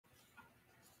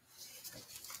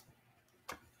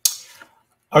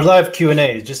Our live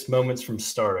Q&A is just moments from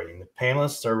starting. The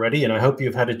panelists are ready, and I hope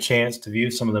you've had a chance to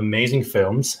view some of the amazing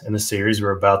films in the series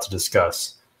we're about to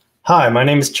discuss. Hi, my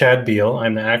name is Chad Beal.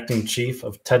 I'm the Acting Chief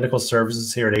of Technical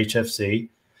Services here at HFC,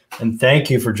 and thank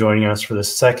you for joining us for the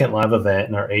second live event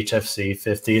in our HFC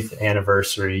 50th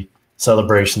Anniversary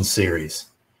Celebration Series.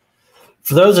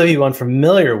 For those of you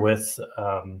unfamiliar with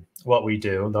what we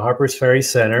do, the Harpers Ferry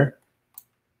Center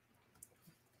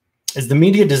is the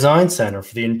media design center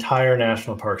for the entire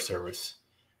National Park Service.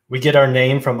 We get our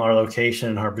name from our location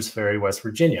in Harpers Ferry, West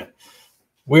Virginia.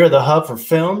 We are the hub for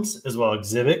films as well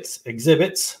as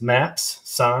exhibits, maps,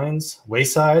 signs,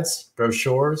 waysides,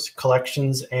 brochures,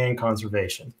 collections, and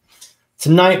conservation.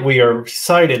 Tonight, we are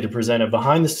excited to present a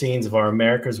behind the scenes of our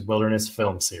America's Wilderness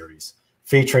film series,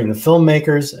 featuring the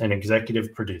filmmakers and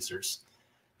executive producers.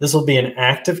 This will be an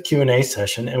active Q&A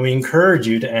session, and we encourage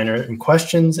you to enter in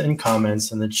questions and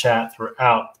comments in the chat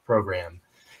throughout the program.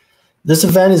 This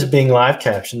event is being live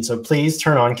captioned, so please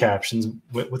turn on captions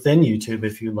within YouTube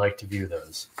if you'd like to view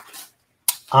those.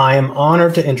 I am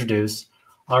honored to introduce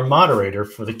our moderator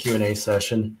for the Q&A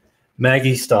session,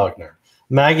 Maggie Stogner.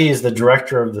 Maggie is the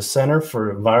director of the Center for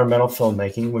Environmental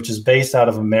Filmmaking, which is based out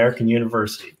of American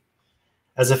University.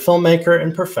 As a filmmaker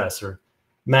and professor,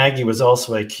 Maggie was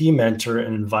also a key mentor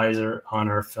and advisor on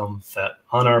our film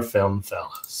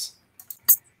fellows.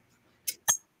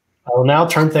 I will now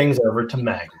turn things over to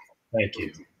Maggie. Thank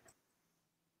you.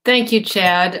 Thank you,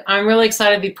 Chad. I'm really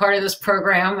excited to be part of this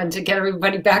program and to get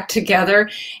everybody back together.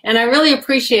 And I really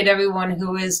appreciate everyone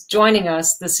who is joining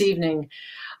us this evening.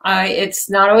 It's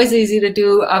not always easy to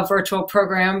do a virtual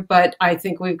program, but I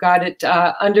think we've got it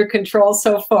under control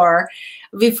so far.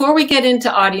 Before we get into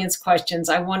audience questions,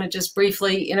 I want to just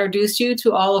briefly introduce you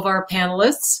to all of our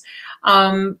panelists.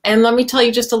 And let me tell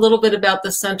you just a little bit about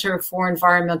the Center for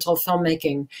Environmental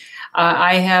Filmmaking.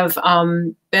 I have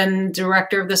been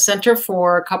director of the center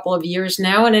for a couple of years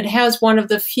now, and it has one of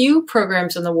the few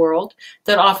programs in the world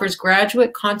that offers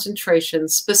graduate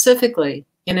concentrations specifically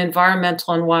in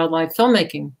environmental and wildlife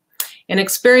filmmaking. And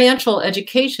experiential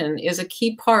education is a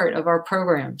key part of our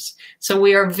programs. So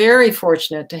we are very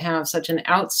fortunate to have such an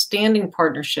outstanding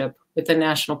partnership with the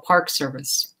National Park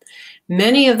Service.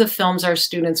 Many of the films our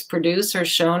students produce are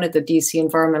shown at the DC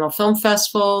Environmental Film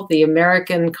Festival, the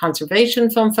American Conservation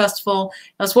Film Festival,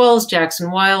 as well as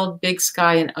Jackson Wild, Big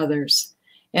Sky, and others.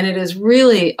 And it is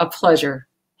really a pleasure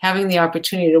having the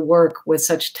opportunity to work with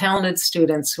such talented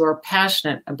students who are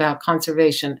passionate about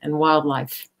conservation and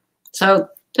wildlife. So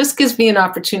this gives me an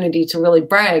opportunity to really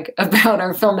brag about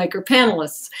our filmmaker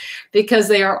panelists, because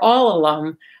they are all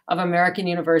alum of American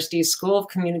University's School of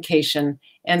Communication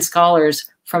and scholars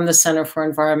from the Center for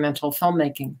Environmental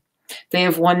Filmmaking. They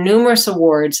have won numerous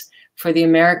awards for the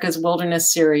America's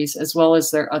Wilderness series, as well as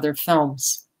their other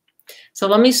films. So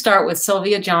let me start with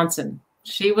Sylvia Johnson.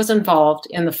 She was involved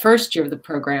in the first year of the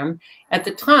program. At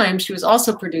the time, she was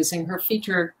also producing her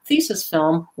feature thesis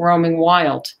film, Roaming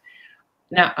Wild.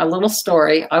 Now, a little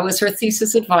story. I was her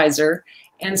thesis advisor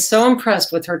and so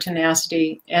impressed with her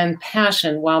tenacity and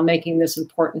passion while making this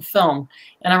important film.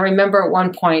 And I remember at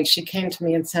one point she came to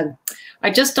me and said,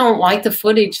 I just don't like the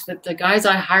footage that the guys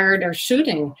I hired are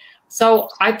shooting. So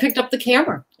I picked up the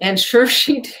camera, and sure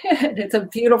she did. It's a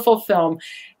beautiful film,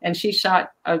 and she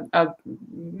shot a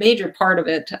major part of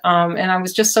it. And I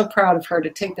was just so proud of her to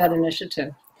take that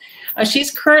initiative.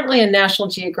 She's currently a National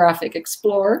Geographic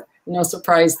Explorer, no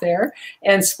surprise there,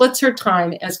 and splits her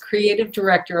time as creative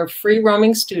director of Free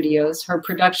Roaming Studios, her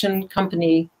production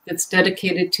company that's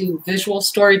dedicated to visual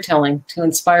storytelling to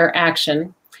inspire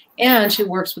action. And she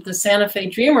works with the Santa Fe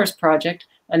Dreamers Project,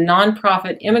 a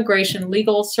nonprofit immigration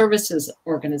legal services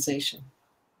organization.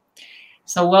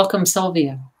 So welcome,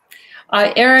 Sylvia.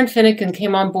 Erin Finicane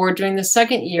came on board during the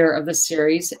second year of the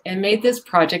series and made this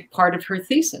project part of her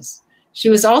thesis. She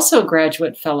was also a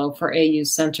graduate fellow for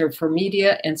AU's Center for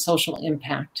Media and Social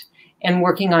Impact and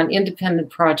working on independent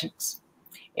projects.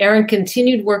 Erin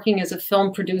continued working as a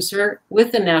film producer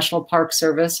with the National Park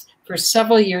Service for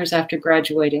several years after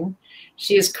graduating.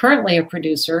 She is currently a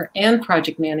producer and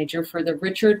project manager for the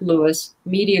Richard Lewis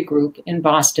Media Group in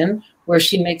Boston, where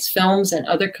she makes films and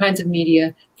other kinds of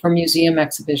media for museum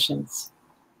exhibitions.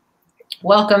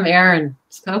 Welcome, Erin.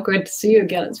 So good to see you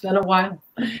again. It's been a while.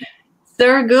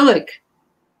 Sarah Gulick.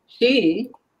 She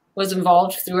was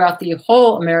involved throughout the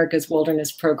whole America's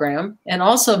Wilderness program and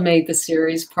also made the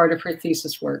series part of her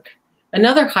thesis work.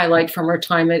 Another highlight from her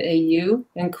time at AU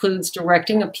includes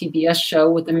directing a PBS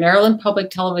show with the Maryland Public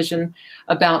Television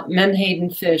about menhaden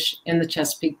fish in the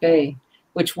Chesapeake Bay,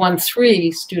 which won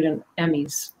 3 student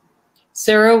Emmys.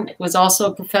 Sarah was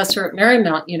also a professor at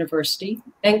Marymount University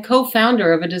and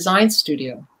co-founder of a design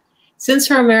studio. Since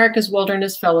her America's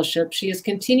Wilderness Fellowship, she has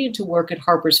continued to work at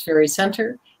Harpers Ferry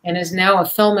Center and is now a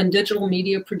film and digital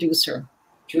media producer.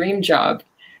 Dream job.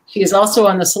 She is also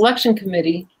on the selection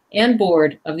committee and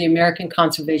board of the American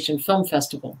Conservation Film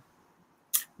Festival.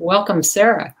 Welcome,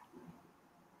 Sarah.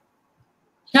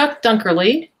 Chuck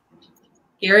Dunkerly,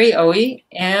 Garry Oye,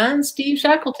 and Steve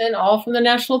Shackelton, all from the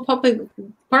National Public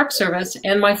Park Service,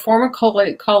 and my former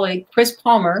colleague, Chris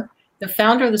Palmer, the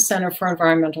founder of the Center for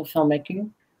Environmental Filmmaking,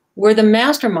 were the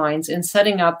masterminds in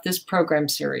setting up this program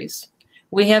series.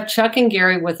 We have Chuck and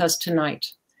Garry with us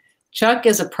tonight. Chuck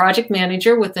is a project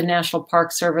manager with the National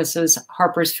Park Service's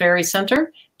Harpers Ferry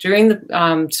Center, serving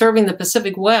the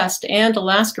Pacific West and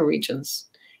Alaska regions.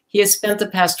 He has spent the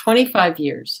past 25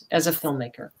 years as a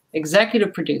filmmaker,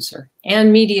 executive producer,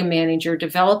 and media manager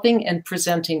developing and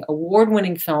presenting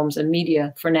award-winning films and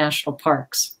media for national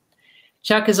parks.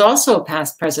 Chuck is also a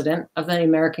past president of the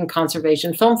American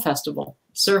Conservation Film Festival,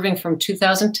 serving from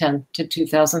 2010 to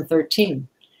 2013.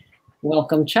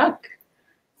 Welcome, Chuck.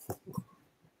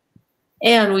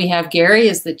 And we have Garry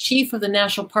as the chief of the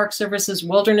National Park Service's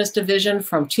Wilderness Division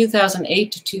from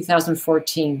 2008 to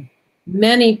 2014.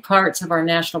 Many parts of our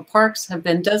national parks have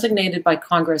been designated by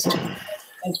Congress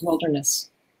as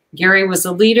wilderness. Garry was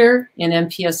a leader in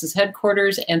NPS's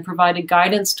headquarters and provided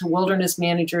guidance to wilderness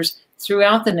managers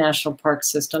throughout the national park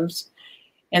systems.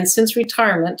 And since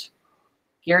retirement,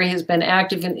 Garry has been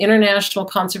active in international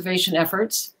conservation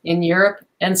efforts in Europe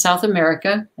and South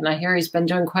America, and I hear he's been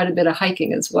doing quite a bit of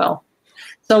hiking as well.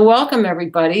 So welcome,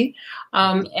 everybody.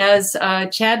 As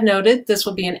Chad noted, this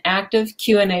will be an active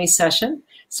Q&A session.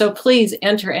 So please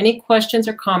enter any questions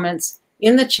or comments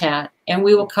in the chat, and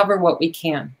we will cover what we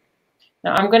can.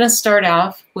 Now, I'm going to start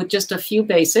off with just a few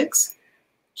basics.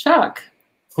 Chuck,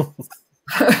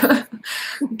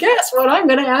 guess what I'm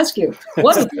going to ask you?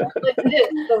 What exactly is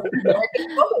the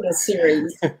American Wilderness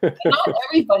Series? Not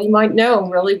everybody might know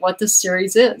really what this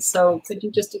series is. So could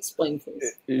you just explain,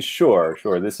 please? Sure.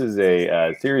 This is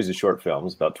a series of short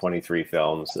films, about 23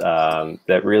 films,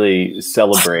 that really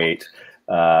celebrate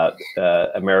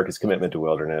America's commitment to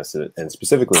wilderness and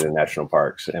specifically the national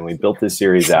parks. And we built this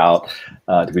series out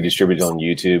to be distributed on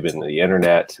YouTube and the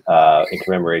internet in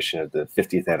commemoration of the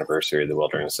 50th anniversary of the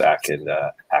Wilderness Act in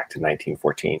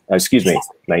 2014.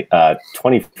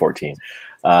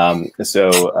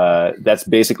 So that's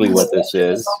basically what this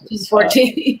is.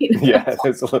 14. Yeah,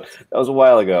 that was a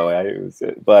while ago.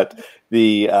 But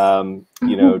the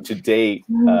to date,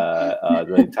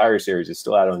 the entire series is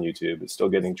still out on YouTube. It's still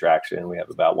getting traction. We have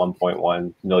about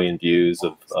 1.1 million views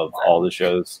of all the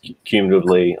shows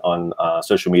cumulatively on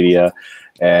social media,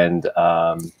 and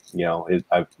I'm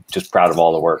just proud of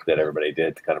all the work that everybody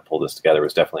did to kind of pull this together. It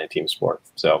was definitely a team sport.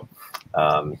 So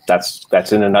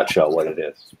that's in a nutshell what it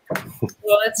is.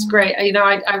 Well, that's great.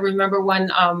 I remember when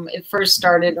it first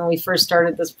started and we first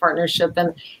started this partnership,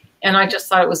 and I just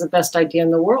thought it was the best idea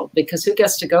in the world, because who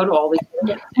gets to go to all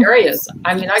these areas?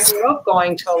 I mean, I grew up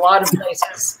going to a lot of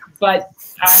places, but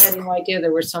I had no idea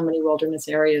there were so many wilderness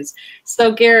areas.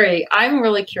 So Garry, I'm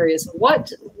really curious,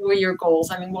 what were your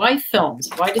goals? I mean, why films?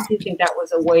 Why did you think that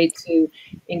was a way to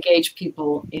engage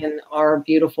people in our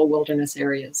beautiful wilderness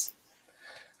areas?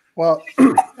 Well,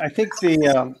 I think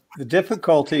the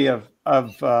difficulty of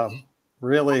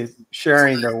really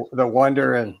sharing the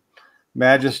wonder and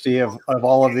majesty of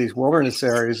all of these wilderness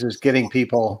areas is getting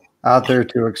people out there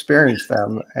to experience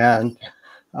them. And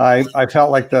I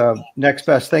felt like the next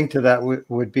best thing to that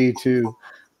would be to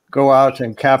go out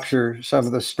and capture some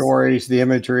of the stories, the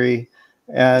imagery,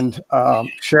 and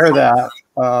share that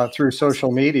through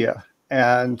social media.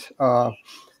 And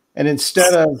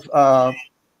instead of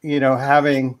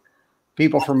having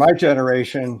people from my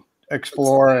generation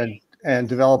explore and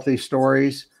develop these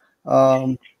stories,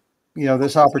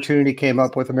 this opportunity came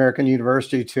up with American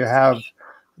University to have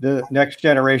the next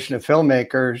generation of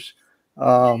filmmakers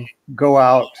go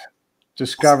out,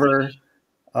 discover,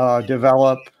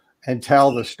 develop, and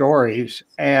tell the stories.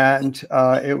 And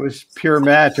it was pure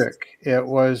magic. It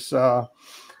was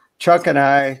Chuck and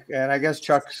I guess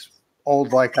Chuck's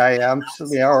old like I am,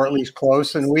 or at least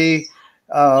close. And we,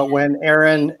 when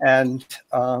Erin and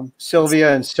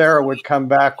Sylvia and Sarah would come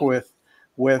back with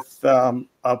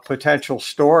a potential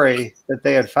story that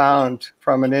they had found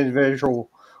from an individual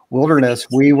wilderness,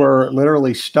 we were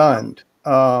literally stunned.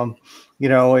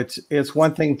 It's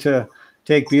one thing to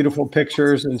take beautiful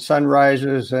pictures and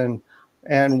sunrises and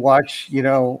watch,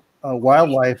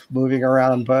 wildlife moving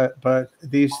around, but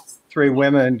these three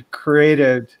women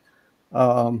created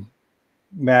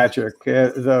magic.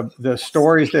 The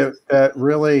stories that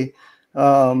really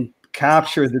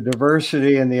captured the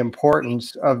diversity and the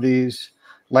importance of these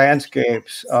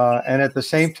landscapes, and at the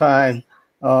same time,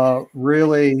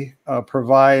 really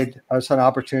provide us an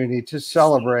opportunity to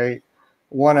celebrate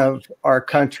one of our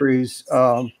country's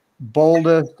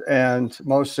boldest and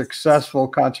most successful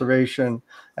conservation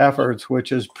efforts,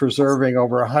 which is preserving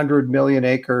over 100 million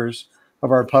acres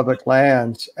of our public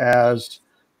lands as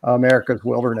America's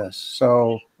wilderness.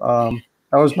 So that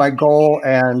was my goal,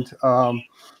 and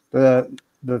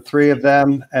the three of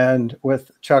them, and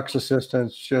with Chuck's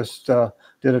assistance, just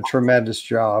did a tremendous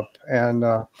job. And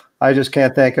I just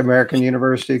can't thank American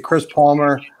University. Chris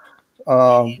Palmer,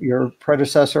 your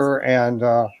predecessor, and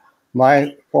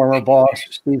my former boss,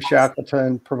 Steve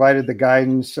Shackelton, provided the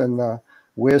guidance and the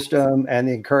wisdom and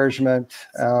the encouragement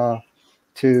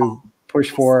to push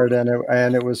forward,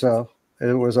 and it was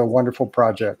a wonderful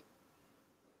project.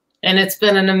 And it's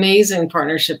been an amazing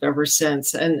partnership ever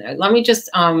since. And let me just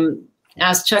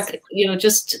ask Chuck,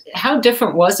 just how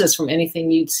different was this from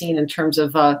anything you'd seen in terms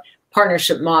of a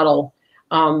partnership model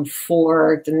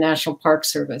for the National Park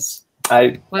Service?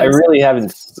 I really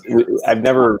haven't. I've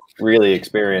never really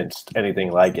experienced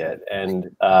anything like it, and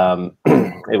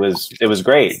it was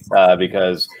great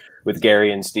because with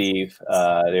Garry and Steve,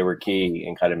 they were key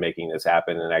in kind of making this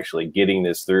happen and actually getting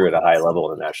this through at a high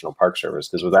level in the National Park Service.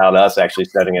 Because without us actually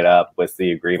setting it up with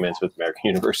the agreements with American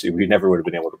University, we never would have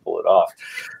been able to pull it off.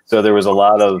 So there was a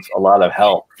lot of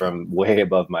help from way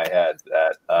above my head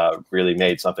that really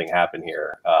made something happen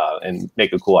here and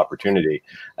make a cool opportunity.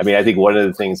 I mean, I think one of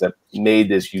the things that made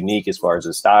this unique as far as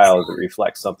the style is it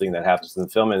reflects something that happens in the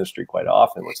film industry quite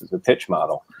often, which is a pitch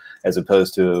model, as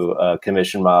opposed to a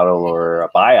commission model or a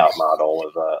buyout model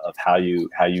of how you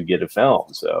get a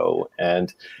film. So,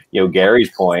 and Garry's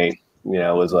point,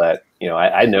 was that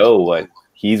I know what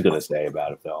he's going to say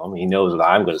about a film. He knows what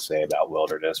I'm going to say about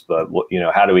wilderness, but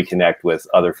how do we connect with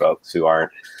other folks who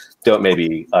don't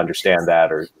maybe understand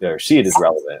that or see it as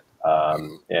relevant?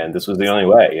 And this was the only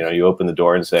way. You open the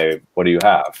door and say, what do you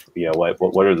have?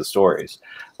 What are the stories?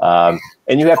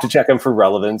 And you have to check them for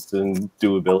relevance and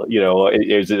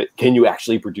doability. Can you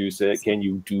actually produce it? Can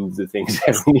you do the things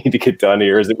that we need to get done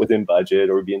here? Is it within budget,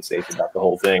 or being safe about the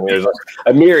whole thing? There's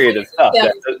a myriad of stuff. Yeah,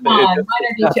 it's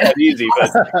not that easy,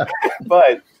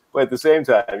 but at the same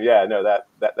time, yeah, no,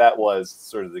 that was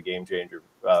sort of the game changer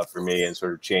for me, and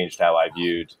sort of changed how I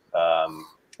viewed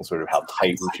sort of how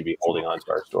tight we should be holding on to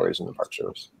our stories in the Park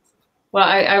Service. Well,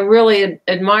 I really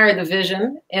admire the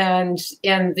vision and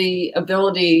the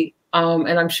ability,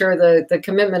 and I'm sure the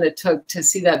commitment it took to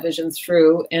see that vision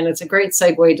through. And it's a great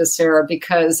segue to Sarah,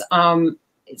 because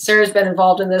Sarah's been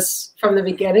involved in this from the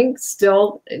beginning, is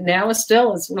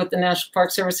with the National Park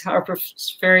Service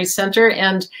Harpers Ferry Center.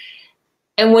 And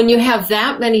when you have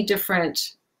that many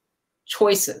different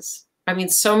choices, I mean,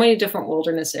 so many different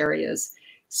wilderness areas,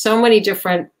 so many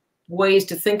different ways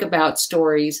to think about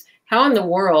stories, how in the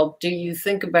world do you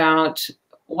think about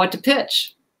what to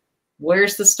pitch?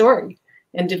 Where's the story?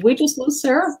 And did we just lose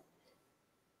Sarah?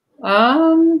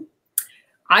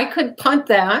 I could punt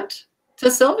that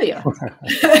to Sylvia.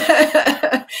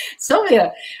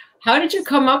 Sylvia, how did you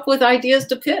come up with ideas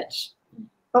to pitch?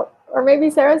 Oh, or maybe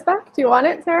Sarah's back. Do you want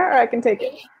it, Sarah, or I can take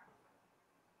it?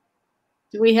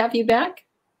 Do we have you back?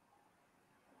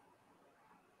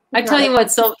 I tell you what,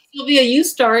 Sylvia, you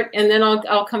start, and then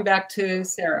I'll come back to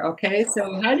Sarah, okay?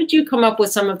 So how did you come up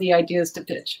with some of the ideas to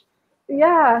pitch?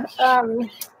 Yeah,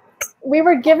 we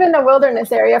were given a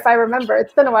wilderness area, if I remember.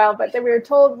 It's been a while, but we were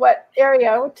told what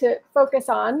area to focus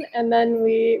on, and then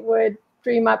we would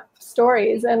dream up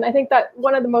stories. And I think that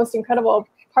one of the most incredible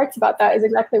parts about that is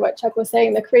exactly what Chuck was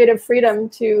saying, the creative freedom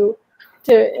to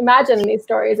imagine these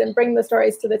stories and bring the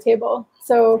stories to the table.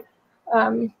 So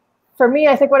for me,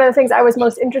 I think one of the things I was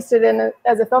most interested in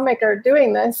as a filmmaker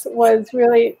doing this was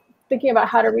really thinking about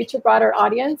how to reach a broader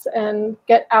audience and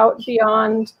get out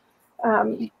beyond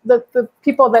the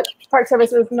people that Park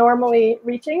Service is normally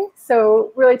reaching.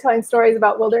 So really telling stories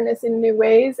about wilderness in new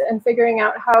ways and figuring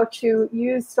out how to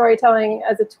use storytelling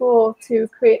as a tool to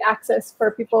create access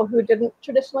for people who didn't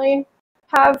traditionally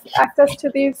have access to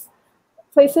these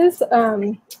places.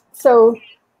 So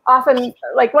often,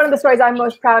 like, one of the stories I'm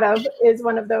most proud of is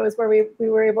one of those where we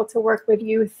were able to work with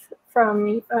youth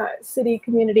from city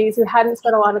communities who hadn't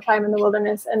spent a lot of time in the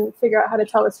wilderness and figure out how to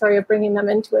tell the story of bringing them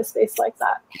into a space like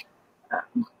that.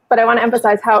 But I want to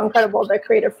emphasize how incredible the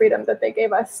creative freedom that they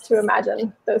gave us to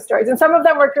imagine those stories. And some of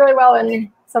them worked really well and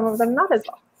some of them not as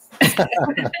well.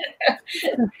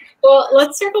 Well,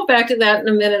 let's circle back to that in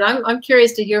a minute. I'm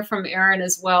curious to hear from Erin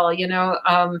as well.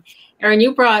 Erin,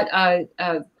 you brought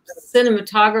a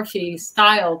cinematography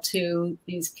style to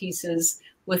these pieces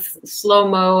with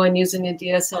slow-mo and using a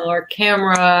DSLR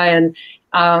camera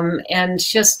and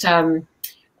just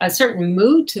a certain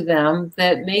mood to them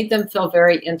that made them feel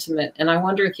very intimate. And I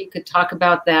wonder if you could talk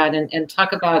about that and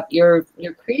talk about your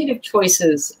creative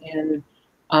choices in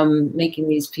making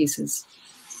these pieces.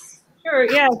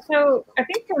 Sure, yeah. So I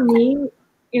think for me,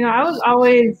 you know, I was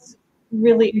always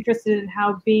really interested in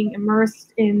how being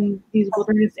immersed in these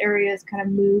wilderness areas kind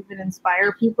of move and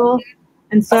inspire people.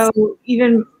 And so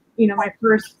even, you know, my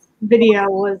first video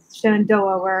was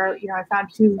Shenandoah, where, you know, I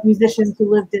found 2 musicians who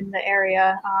lived in the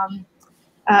area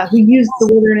who used the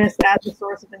wilderness as a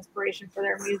source of inspiration for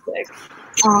their music.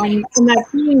 And that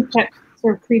theme kept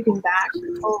sort of creeping back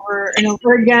over and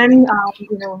over again.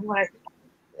 You know, when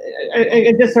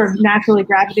I just sort of naturally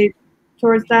gravitated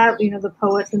towards that, you know, the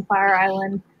poets in Fire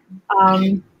Island,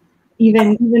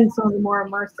 even some of the more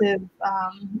immersive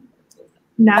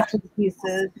natural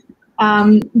pieces.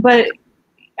 But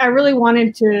I really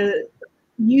wanted to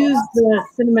use the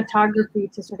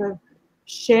cinematography to sort of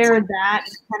share that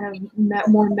kind of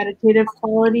more meditative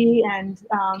quality and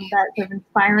that sort of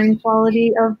inspiring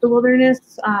quality of the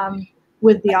wilderness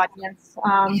with the audience.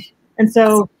 And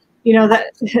so, you know,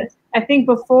 that I think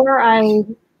before I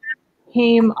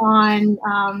came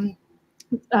on,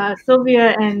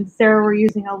 Sylvia and Sarah were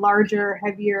using a larger,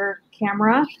 heavier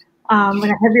camera and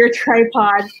a heavier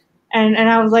tripod. And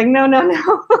I was like, no,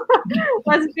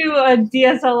 let's do a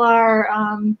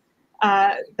DSLR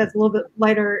that's a little bit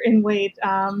lighter in weight.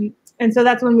 And so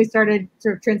that's when we started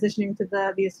sort of transitioning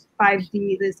to these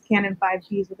Canon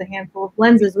 5Ds with a handful of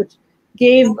lenses, which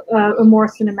gave a more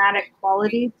cinematic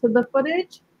quality to the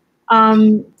footage.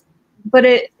 But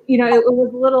it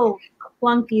was a little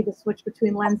clunky to switch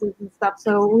between lenses and stuff.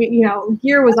 So we, you know,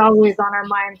 gear was always on our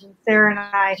minds, and Sarah and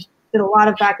I did a lot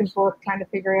of back and forth trying to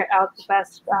figure out the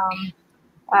best way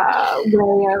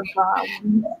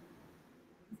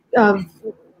of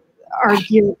our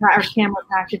gear, our camera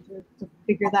packages to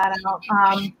figure that out.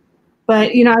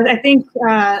 But you know, I think,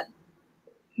 I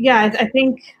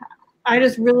think I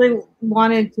just really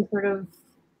wanted to sort of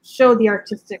show the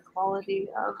artistic quality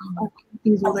of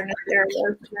these wilderness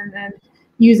areas, and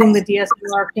using the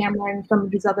DSLR camera and some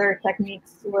of these other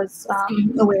techniques was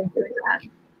a way of doing that.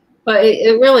 But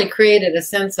it really created a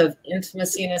sense of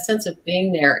intimacy and a sense of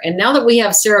being there. And now that we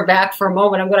have Sarah back for a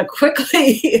moment, I'm going to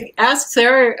quickly ask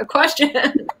Sarah a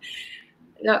question.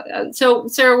 So,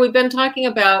 Sarah, we've been talking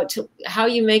about how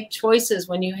you make choices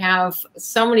when you have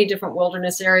so many different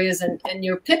wilderness areas, and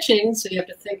you're pitching, so you have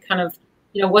to think kind of,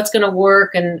 you know, what's going to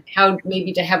work and how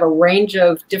maybe to have a range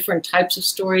of different types of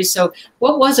stories. So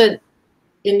what was it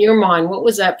in your mind? What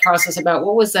was that process about?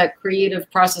 What was that creative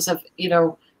process of, you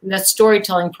know, that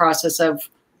storytelling process of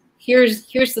here's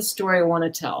the story I want to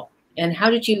tell, and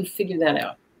how did you figure that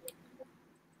out?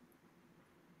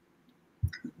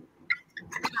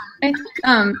 I'm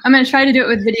going to try to do it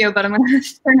with video, but I'm going to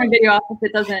turn my video off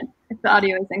if the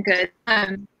audio isn't good.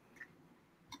 I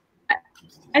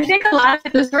think a lot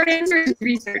of the short answer is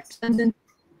research. I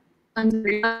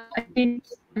think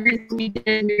we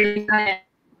did really good.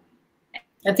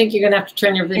 I think you're going to have to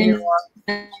turn your video off.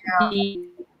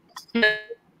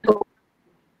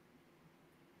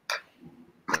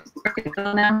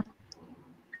 Now.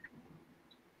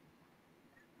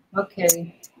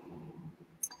 Okay.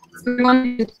 So we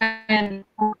want to try and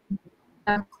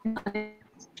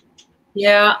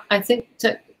yeah, I think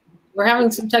we're having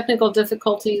some technical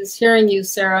difficulties hearing you,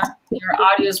 Sarah. Your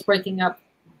audio is breaking up.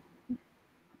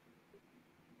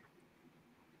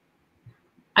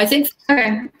 I think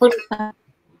okay.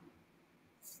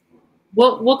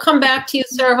 We'll come back to you,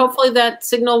 Sarah. Hopefully that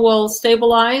signal will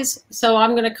stabilize. So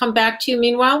I'm going to come back to you.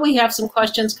 Meanwhile, we have some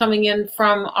questions coming in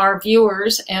from our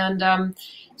viewers. And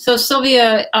so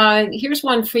Sylvia, here's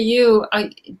one for you.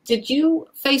 Did you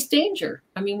face danger?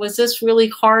 I mean, was this really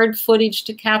hard footage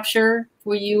to capture?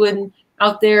 Were you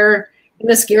out there in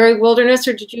the scary wilderness,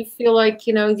 or did you feel like,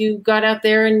 you know, you got out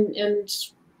there and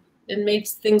made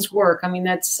things work? I mean,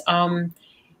 that's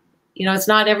you know, it's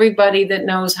not everybody that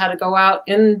knows how to go out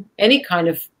in any kind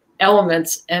of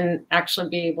elements and actually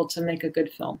be able to make a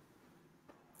good film.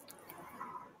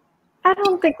 I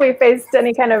don't think we faced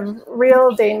any kind of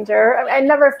real danger. I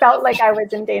never felt like I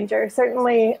was in danger.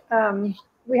 Certainly,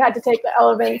 we had to take the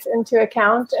elements into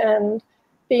account, and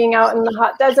being out in the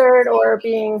hot desert or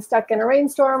being stuck in a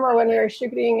rainstorm, or when we were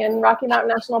shooting in Rocky Mountain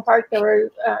National Park, there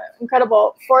were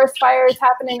incredible forest fires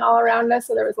happening all around us,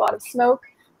 so there was a lot of smoke.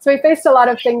 So we faced a lot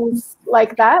of things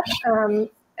like that,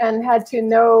 and had to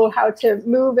know how to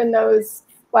move in those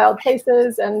wild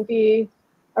places and be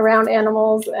around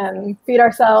animals and feed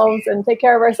ourselves and take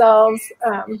care of ourselves.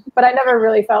 But I never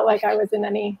really felt like I was in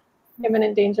any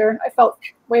imminent danger. I felt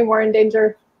way more in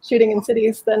danger shooting in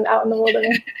cities than out in the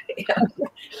wilderness.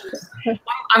 Yeah.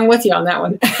 I'm with you on that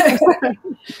one.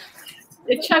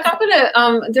 Chuck, I'm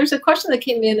gonna, there's a question that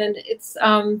came in, and it's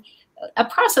a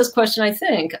process question, I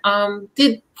think.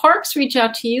 Did parks reach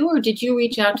out to you, or did you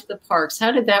reach out to the parks?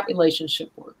 How did that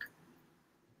relationship work?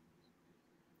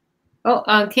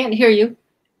 Oh, can't hear you.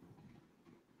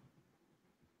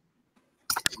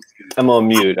 I'm on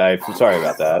mute. I'm sorry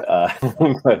about that.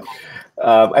 But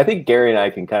I think Garry and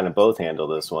I can kind of both handle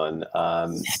this one.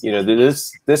 You know,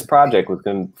 this project was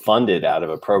funded out of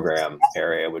a program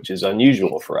area, which is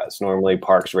unusual for us. Normally,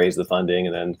 parks raise the funding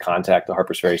and then contact the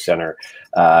Harpers Ferry Center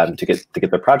to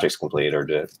get their projects complete, or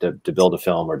to build a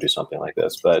film or do something like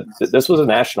this. But this was a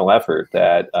national effort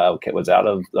that was out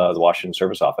of the Washington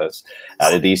Service Office,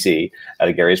 out of DC, out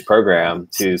of Garry's program,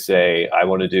 to say, I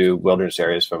want to do wilderness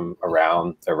areas from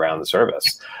around the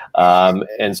service.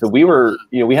 And so we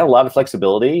had a lot of flexibility.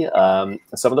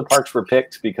 Some of the parks were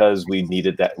picked because we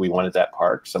needed that, we wanted that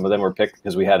park. Some of them were picked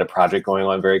because we had a project going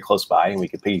on very close by and we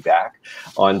could piggyback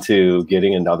onto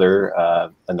getting another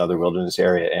wilderness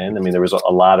area in. I mean, there was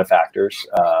a lot of factors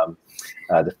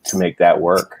to make that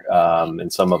work.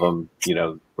 And some of them, you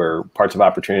know, were parts of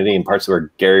opportunity and parts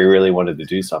where Garry really wanted to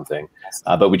do something.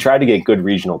 But we tried to get good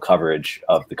regional coverage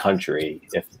of the country,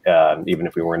 even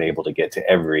if we weren't able to get to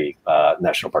every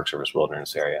National Park Service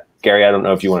wilderness area. Garry, I don't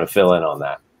know if you want to fill in on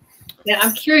that. Yeah,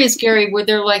 I'm curious, Garry, were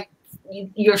there like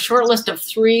your short list of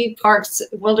 3 parks,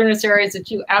 wilderness areas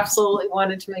that you absolutely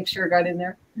wanted to make sure got in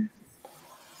there?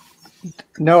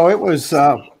 No, it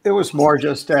was more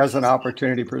just as an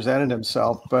opportunity presented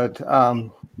himself. But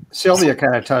Sylvia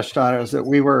kind of touched on it, is that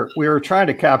we were trying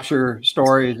to capture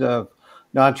stories of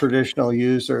non-traditional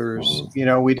users. You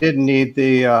know, we didn't need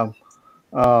the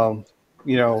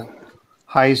you know,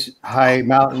 high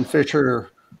mountain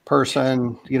fisher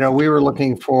person. You know, we were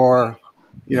looking for,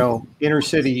 you know, inner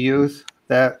city youth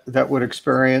that would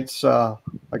experience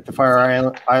like the Fire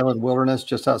Island Wilderness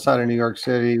just outside of New York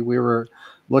City. We were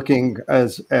looking,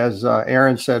 as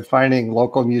Erin said, finding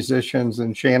local musicians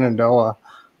in Shenandoah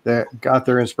that got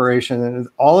their inspiration. And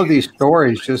all of these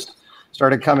stories just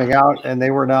started coming out, and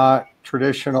they were not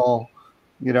traditional,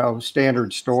 you know,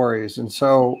 standard stories. And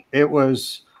so it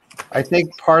was, I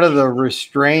think, part of the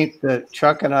restraint that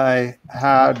Chuck and I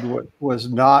had was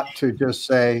not to just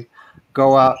say,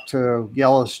 go out to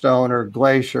Yellowstone or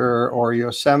Glacier or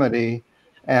Yosemite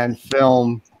and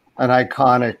film an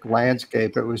iconic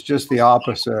landscape. It was just the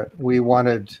opposite. We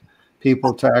wanted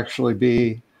people to actually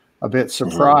be a bit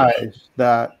surprised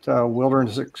that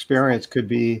wilderness experience could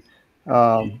be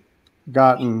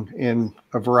gotten in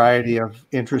a variety of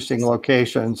interesting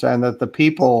locations, and that the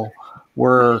people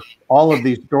were, all of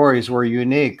these stories were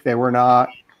unique. They were not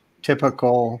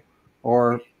typical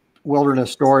or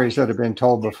wilderness stories that have been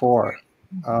told before.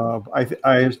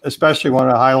 I especially want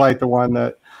to highlight the one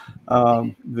that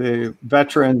the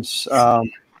veterans, the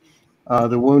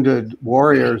wounded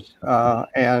warriors,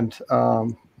 and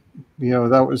you know,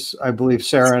 that was, I believe,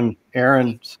 Sarah and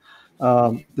Erin's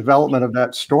development of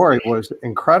that story was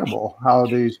incredible. How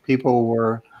these people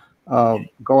were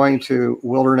going to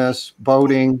wilderness,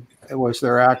 boating, it was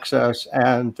their access,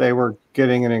 and they were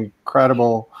getting an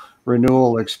incredible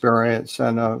renewal experience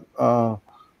and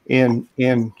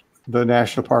in the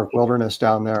national park wilderness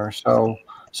down there. So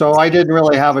I didn't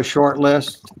really have a short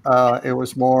list. It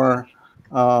was more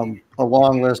a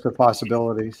long list of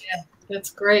possibilities. Yeah,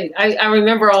 that's great. I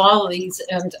remember all of these.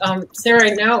 And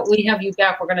Sarah, now we have you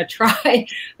back. We're going to try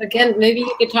again. Maybe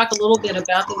you could talk a little bit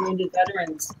about the Wounded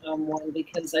Veterans one,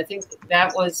 because I think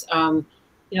that was,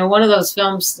 you know, one of those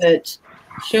films that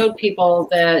showed people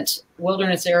that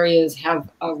wilderness areas have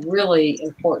a really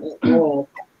important role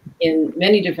in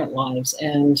many different lives.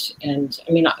 And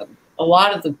I mean, a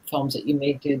lot of the films that you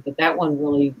made did, but that one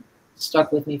really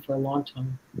stuck with me for a long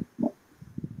time.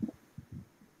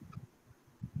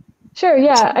 Sure,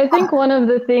 yeah. I think one of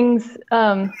the things,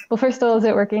 well, first of all, is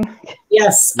it working?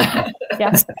 Yes.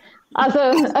 Yeah.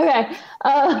 Awesome. Okay.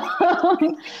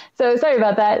 So sorry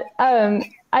about that.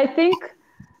 I think,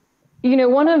 you know,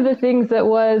 one of the things that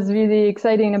was really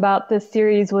exciting about this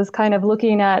series was kind of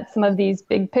looking at some of these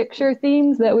big picture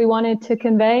themes that we wanted to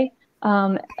convey.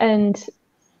 And,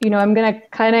 you know, I'm going to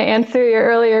kind of answer your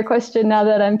earlier question now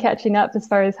that I'm catching up as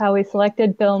far as how we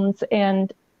selected films,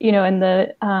 and, you know, and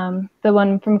the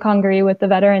one from Congaree with the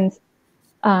veterans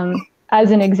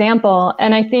as an example.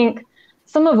 And I think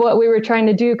some of what we were trying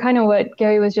to do, kind of what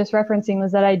Garry was just referencing,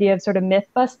 was that idea of sort of myth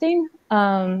busting.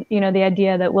 You know, the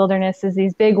idea that wilderness is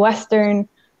these big Western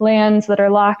lands that are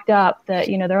locked up, that,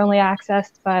 you know, they're only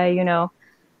accessed by, you know,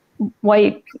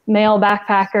 white male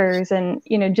backpackers, and,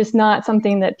 you know, just not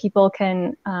something that people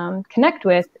can connect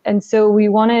with. And so we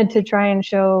wanted to try and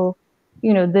show,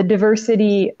 you know, the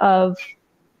diversity of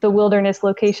the wilderness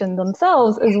locations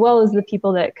themselves, as well as the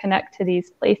people that connect to these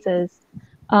places.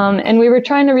 And we were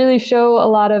trying to really show a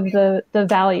lot of the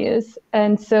values.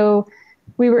 And so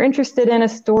we were interested in a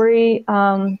story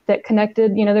that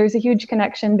connected, you know, there's a huge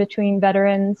connection between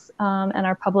veterans and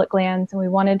our public lands, and we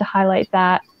wanted to highlight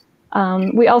that.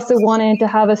 We also wanted to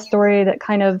have a story that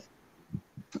kind of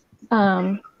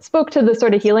spoke to the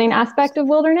sort of healing aspect of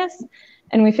wilderness.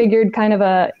 And we figured kind of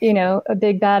a, you know, a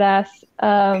big badass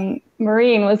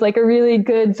Marine was like a really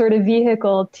good sort of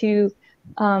vehicle to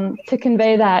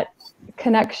convey that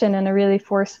connection in a really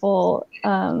forceful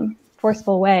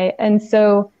way. And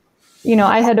so, you know,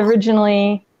 I had reached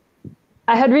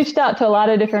out to a lot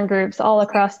of different groups all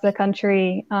across the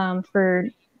country for,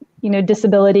 you know,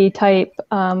 disability type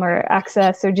or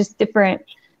access, or just different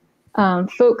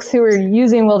folks who were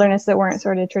using wilderness that weren't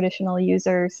sort of traditional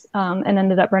users, and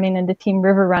ended up running into Team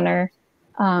River Runner,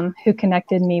 who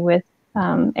connected me with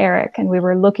Eric, and we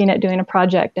were looking at doing a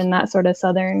project in that sort of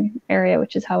southern area,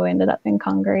 which is how we ended up in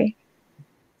Congaree.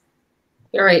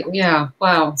 All right. Yeah.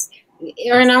 Wow.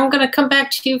 Erin, I'm going to come back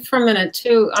to you for a minute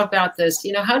too about this.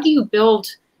 You know, how do you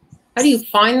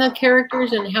find the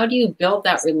characters, and how do you build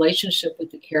that relationship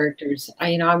with the characters?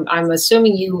 I'm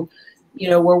assuming you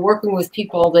were working with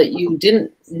people that you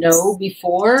didn't know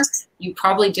before. You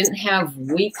probably didn't have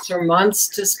weeks or months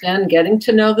to spend getting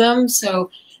to know them. So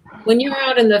when you're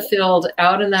out in the field,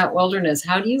 out in that wilderness,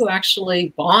 how do you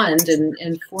actually bond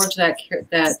and forge that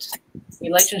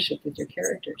relationship with your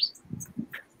characters?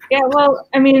 Yeah, well,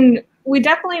 I mean, we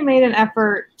definitely made an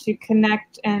effort to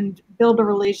connect and build a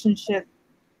relationship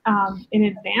in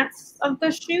advance of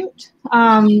the shoot.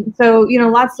 So, you know,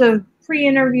 lots of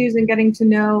pre-interviews and getting to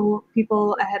know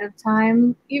people ahead of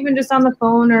time, even just on the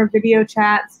phone or video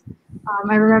chats.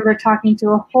 I remember talking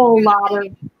to a whole lot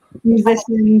of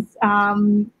musicians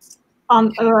for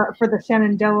the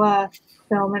Shenandoah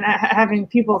film, and having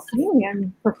people sing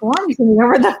and perform to me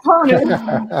over the phone.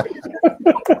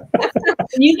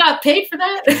 You got paid for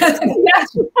that?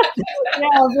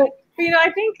 Yeah, but you know,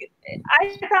 I think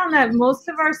I found that most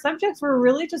of our subjects were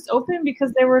really just open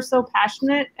because they were so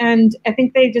passionate, and I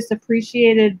think they just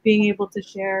appreciated being able to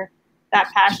share that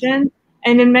passion.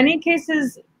 And in many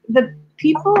cases, the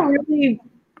people really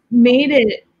made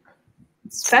it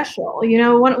special. You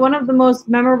know, one of the most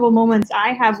memorable moments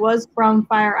I have was from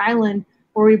Fire Island,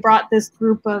 where we brought this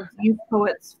group of youth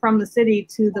poets from the city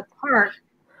to the park,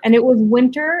 and it was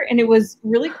winter and it was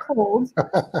really cold.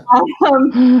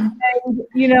 And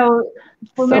you know,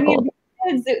 for many of the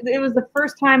kids, it was the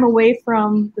first time away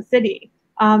from the city,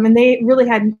 and they really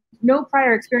had no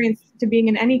prior experience to being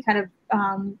in any kind of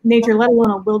nature, let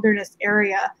alone a wilderness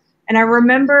area. And I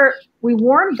remember we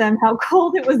warned them how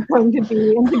cold it was going to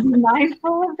be and to be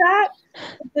mindful of that.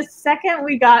 The second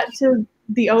we got to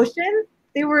the ocean,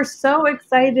 they were so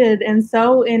excited and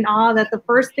so in awe that the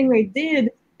first thing they did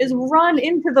is run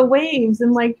into the waves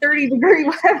in like 30-degree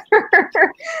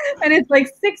weather. And it's like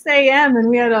 6 a.m. and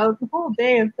we had a whole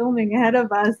day of filming ahead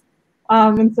of us.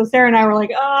 And so Sarah and I were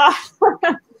like,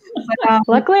 But,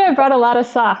 luckily, I brought a lot of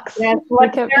socks. Yeah, I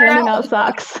kept handing out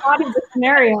socks. The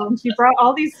scenario, and she brought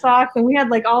all these socks, and we had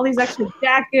like all these extra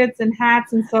jackets and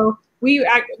hats, and so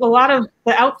a lot of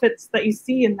the outfits that you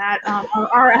see in that are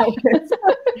our outfits.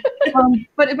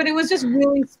 But it was just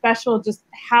really special, just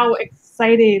how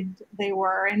excited they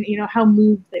were, and you know how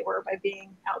moved they were by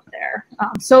being out there.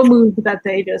 So moved that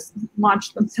they just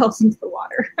launched themselves into the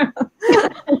water.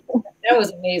 That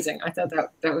was amazing. I thought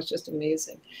that was just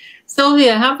amazing.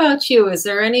 Sylvia, how about you? Is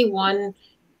there any one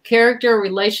character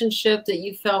relationship that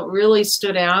you felt really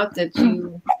stood out, that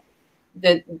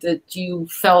you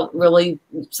felt really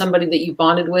somebody that you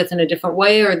bonded with in a different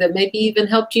way, or that maybe even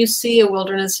helped you see a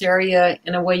wilderness area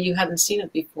in a way you hadn't seen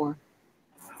it before?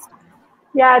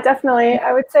 Yeah, definitely.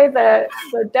 I would say the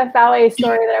Death Valley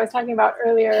story that I was talking about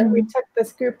earlier, we took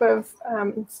this group of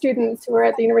students who were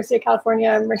at the University of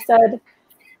California, Merced,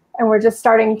 and we're just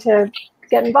starting to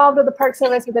get involved with the Park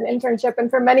Service with an internship. And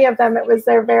for many of them, it was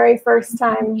their very first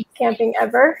time camping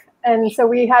ever. And so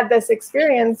we had this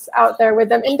experience out there with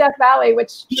them in Death Valley,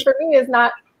 which for me is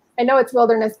not, I know it's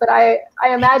wilderness, but I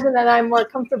imagine that I'm more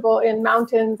comfortable in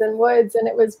mountains and woods, and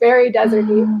it was very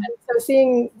deserty. And so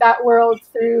seeing that world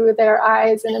through their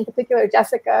eyes, and in particular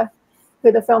Jessica,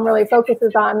 who the film really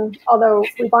focuses on, although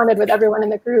we bonded with everyone in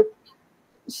the group,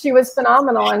 she was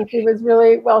phenomenal, and she was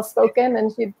really well spoken,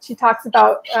 and she talks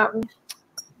about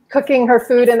cooking her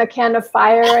food in a can of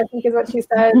fire, I think is what she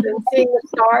says, and seeing the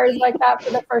stars like that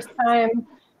for the first time.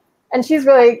 And she's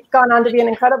really gone on to be an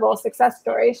incredible success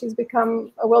story. She's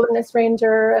become a wilderness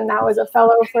ranger and now is a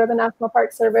fellow for the National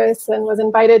Park Service, and was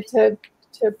invited to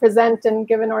present and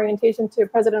give an orientation to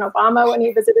President Obama when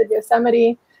he visited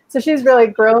Yosemite. So she's really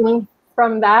grown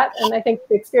from that. And I think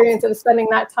the experience of spending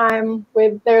that time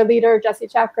with their leader, Jesse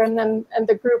Chakrin, and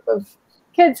the group of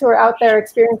kids who are out there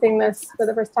experiencing this for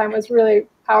the first time was really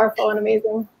powerful and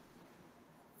amazing.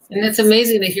 And it's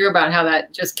amazing to hear about how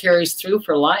that just carries through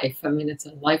for life. I mean, it's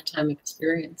a lifetime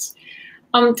experience.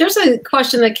 There's a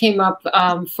question that came up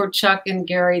for Chuck and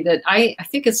Garry that I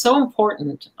think is so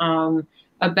important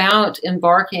about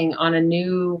embarking on a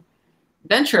new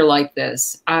venture like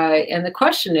this. And the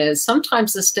question is,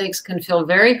 sometimes the stakes can feel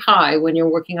very high when you're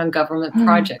working on government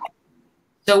projects.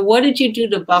 So what did you do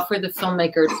to buffer the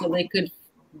filmmakers so they could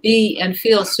be and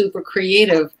feel super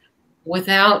creative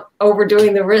without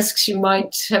overdoing the risks you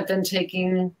might have been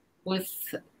taking with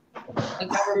a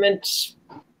government,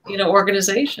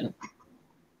 organization?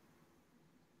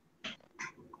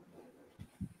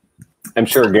 I'm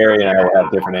sure Garry and I will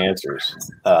have different answers.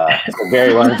 So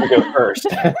Garry, why don't you go first?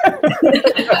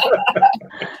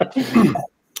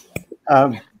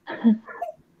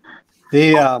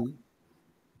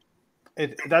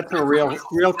 That's a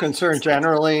real concern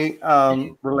generally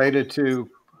related to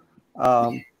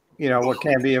what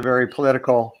can be a very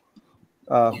political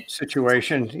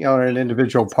situation, in an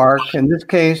individual park. In this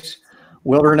case,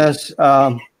 wilderness,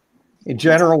 in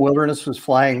general, wilderness was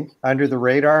flying under the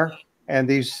radar, and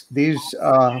these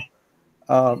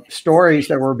stories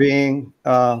that were being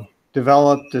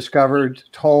developed, discovered,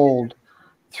 told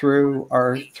through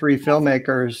our three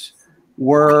filmmakers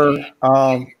were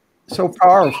so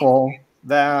powerful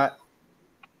that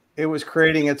it was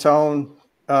creating its own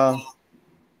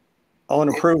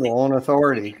approval, own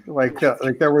authority. Like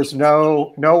there was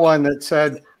no one that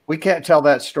said, we can't tell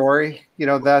that story.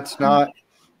 That's not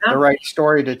the right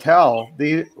story to tell.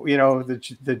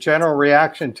 The general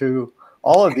reaction to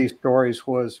all of these stories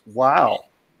was, wow,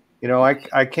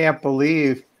 I can't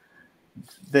believe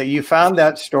that you found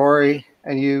that story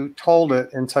and you told it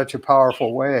in such a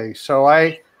powerful way. So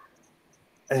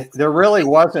there really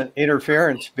wasn't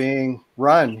interference being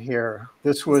run here.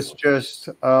 This was just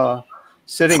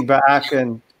sitting back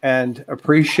and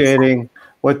appreciating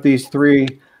what these three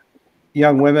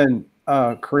young women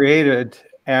created,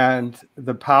 and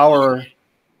the power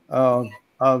of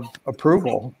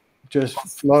approval just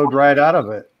flowed right out of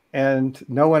it. And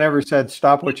no one ever said,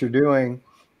 stop what you're doing,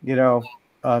 throw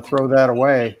that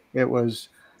away. It was,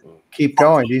 keep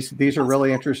going. These are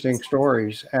really interesting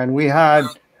stories. And we had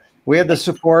the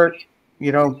support,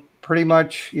 pretty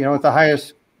much, at the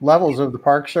highest levels of the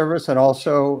Park Service. And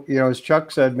also, as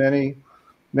Chuck said, many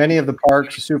of the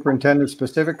parks superintendents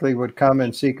specifically would come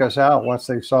and seek us out once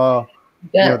they saw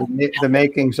the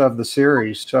makings of the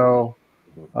series. So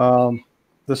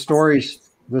the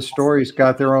stories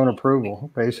got their own approval,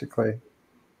 basically.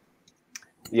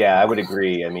 Yeah, I would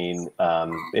agree. I mean,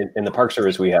 in the Park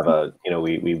Service, we have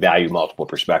we value multiple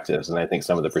perspectives, and I think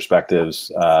some of the perspectives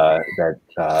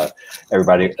that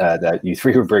everybody that you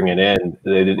three were bringing in,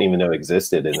 they didn't even know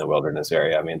existed in the wilderness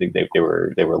area. I mean, they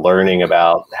were learning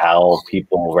about how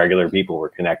regular people were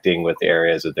connecting with the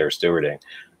areas that they're stewarding,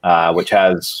 which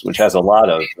has a lot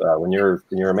of when you're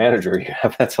a manager,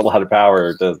 that's a lot of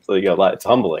power. It's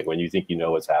humbling when you think you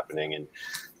know what's happening and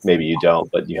maybe you don't,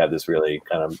 but you have this really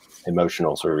kind of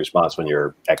emotional sort of response when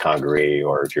you're at Congaree,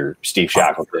 or if you're Steve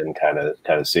Shackelton, kind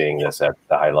of seeing this at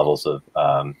the high levels of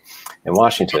in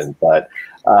Washington. But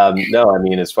no, I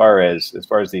mean, as far as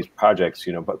these projects,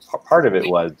 but part of it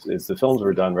is the films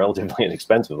were done relatively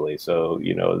inexpensively. So,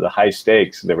 the high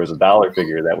stakes, there was a dollar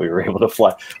figure that we were able to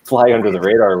fly under the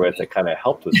radar with that kind of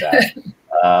helped with that.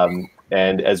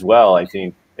 And as well, I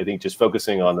think just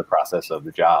focusing on the process of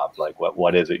the job, like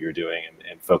what is it you're doing,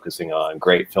 and focusing on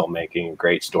great filmmaking,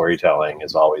 great storytelling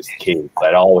is always the key.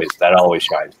 That always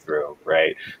shines through,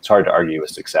 right? It's hard to argue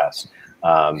with success.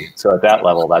 So at that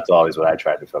level, that's always what I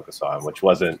tried to focus on, which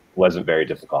wasn't very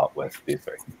difficult with these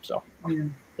three. So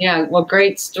yeah, well,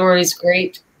 great stories,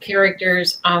 great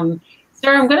characters.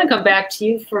 Sarah, I'm going to come back to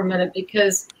you for a minute,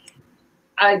 because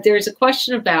there's a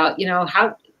question about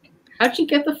how'd you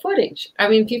get the footage? I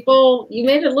mean, you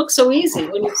made it look so easy.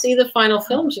 When you see the final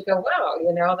films, you go,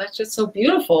 wow, that's just so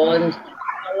beautiful. And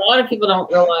a lot of people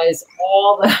don't realize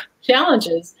all the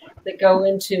challenges that go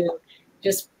into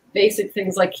just basic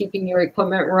things like keeping your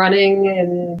equipment running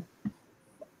in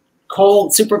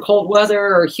super cold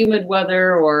weather or humid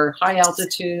weather or high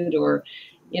altitude, or,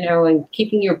 and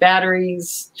keeping your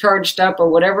batteries charged up, or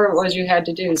whatever it was you had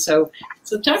to do. So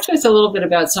talk to us a little bit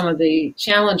about some of the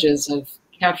challenges of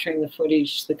capturing the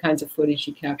footage, the kinds of footage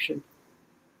you captured.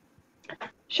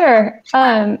 Sure.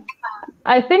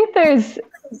 I think there's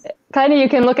kind of, you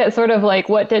can look at sort of like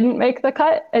what didn't make the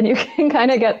cut, and you can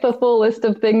kind of get the full list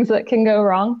of things that can go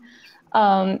wrong.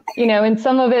 You know, and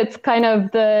some of it's kind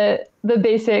of the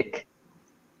basic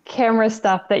camera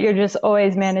stuff that you're just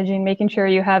always managing, making sure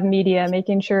you have media,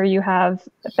 making sure you have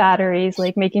batteries,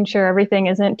 like making sure everything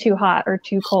isn't too hot or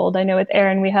too cold. I know with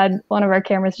Erin, we had one of our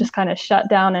cameras just kind of shut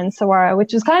down in Saguaro,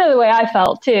 which is kind of the way I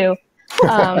felt too.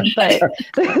 But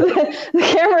the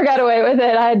camera got away with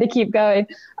it. I had to keep going.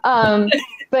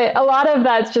 But a lot of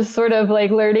that's just sort of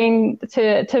like learning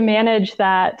to manage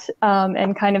that,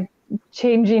 and kind of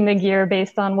changing the gear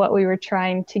based on what we were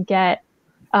trying to get.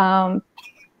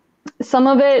 Some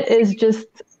of it is just,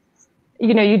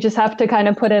 you know, you just have to kind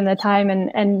of put in the time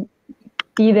and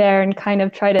be there and kind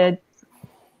of try to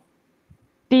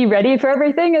be ready for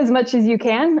everything as much as you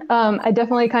can. I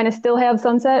definitely kind of still have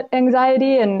sunset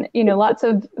anxiety, and, you know, lots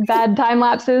of bad time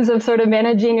lapses of sort of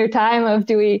managing your time of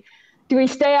do we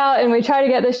stay out and we try to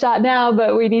get this shot now,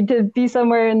 but we need to be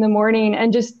somewhere in the morning,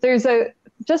 and just there's a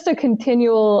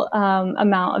continual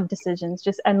amount of decisions,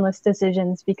 just endless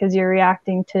decisions, because you're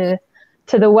reacting to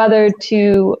the weather,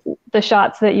 to the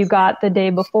shots that you got the day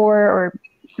before, or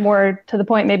more to the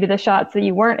point, maybe the shots that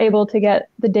you weren't able to get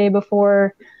the day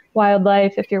before,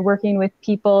 wildlife, if you're working with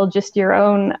people, just your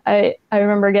own. I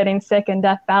remember getting sick in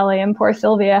Death Valley, and poor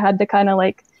Sylvia had to kind of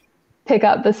like pick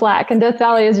up the slack. And Death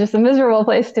Valley is just a miserable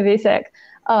place to be sick.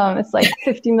 It's like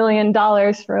 $50 million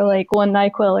for like one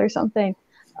NyQuil or something.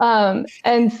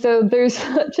 And so there's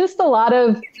just a lot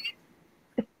of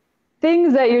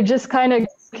things that you're just kind of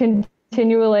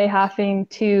continually having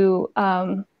to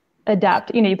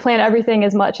adapt. You know, you plan everything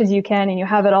as much as you can and you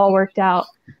have it all worked out.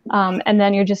 And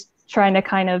then you're just trying to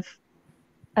kind of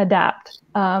adapt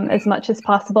as much as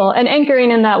possible, and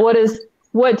anchoring in that,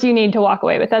 what do you need to walk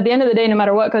away with? At the end of the day, no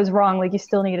matter what goes wrong, like you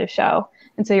still need a show.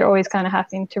 And so you're always kind of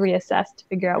having to reassess to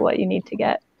figure out what you need to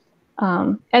get.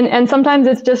 And sometimes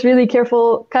it's just really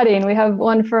careful cutting. We have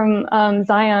one from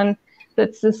Zion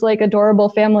that's this like adorable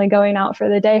family going out for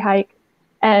the day hike.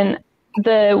 And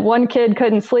the one kid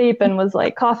couldn't sleep and was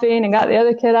like coughing and got the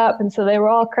other kid up. And so they were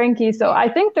all cranky. So I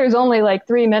think there's only like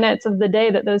 3 minutes of the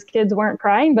day that those kids weren't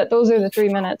crying, but those are the 3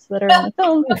 minutes that are in the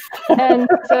film. And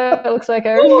so it looks like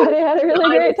everybody had a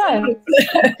really great time.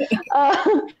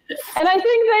 And I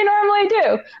think they normally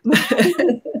do.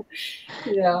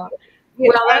 Yeah.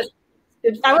 Well,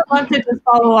 I would love to just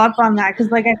follow up on that,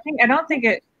 because like I don't think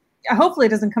it, hopefully it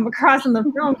doesn't come across in the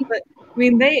film, but I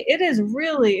mean, it is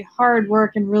really hard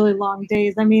work and really long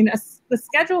days. I mean, the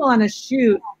schedule on a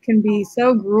shoot can be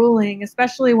so grueling,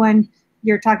 especially when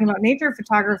you're talking about nature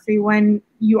photography, when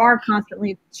you are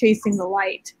constantly chasing the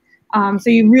light. So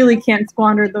you really can't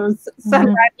squander those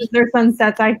sunrises or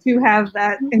sunsets. I too have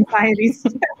that anxiety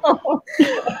still.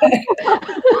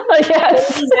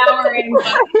 Yes.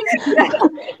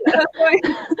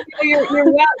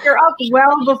 You're up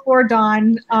well before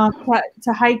dawn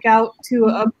to hike out to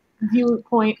a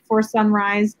viewpoint for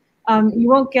sunrise. You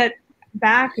won't get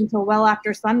back until well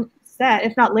after sunset,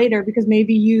 if not later, because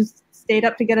maybe you stayed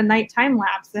up to get a night time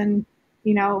lapse, and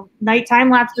you know, night time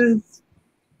lapses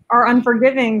are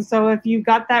unforgiving. So if you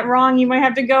got that wrong, you might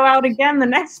have to go out again the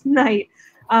next night.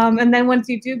 And then once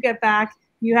you do get back,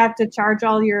 you have to charge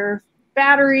all your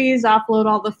batteries, offload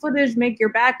all the footage, make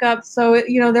your backups. So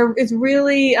you know, there is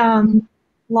really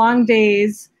long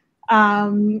days.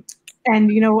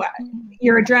 And you know,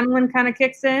 your adrenaline kind of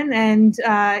kicks in, and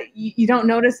you don't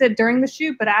notice it during the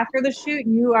shoot, but after the shoot,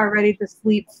 you are ready to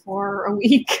sleep for a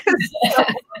week.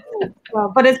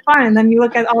 Well, but it's fun. And then you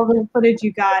look at all the footage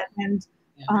you got, and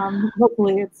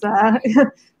hopefully it's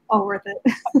all worth it.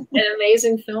 And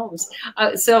amazing films.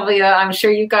 Sylvia, I'm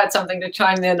sure you got something to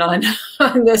chime in on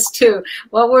this too.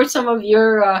 What were some of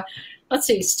your, let's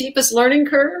see, steepest learning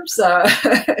curves?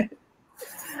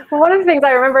 Well, one of the things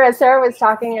I remember as Sarah was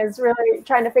talking is really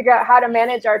trying to figure out how to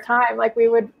manage our time. Like we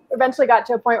would eventually got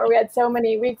to a point where we had so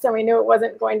many weeks and we knew it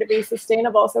wasn't going to be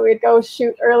sustainable. So we'd go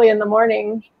shoot early in the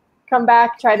morning, come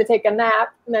back, try to take a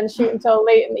nap, and then shoot until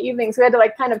late in the evening. So we had to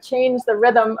like kind of change the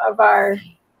rhythm of our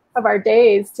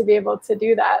days to be able to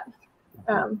do that.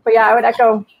 But yeah, I would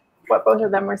echo what both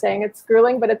of them were saying. It's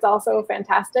grueling, but it's also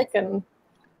fantastic. And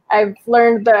I've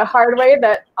learned the hard way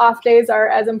that off days are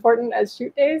as important as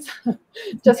shoot days.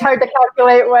 Just hard to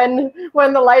calculate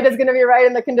when the light is going to be right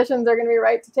and the conditions are going to be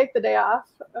right to take the day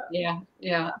off. Yeah.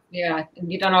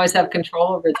 And you don't always have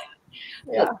control over that.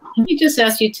 Yeah. Let me just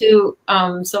ask you too,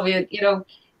 Sylvia, you know,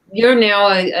 you're now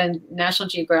a National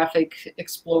Geographic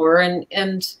explorer,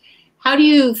 and how do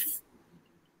you,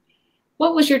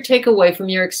 what was your takeaway from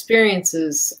your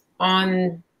experiences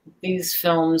on these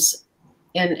films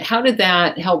And how did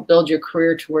that help build your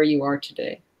career to where you are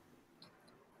today?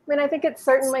 I mean, I think it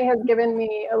certainly has given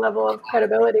me a level of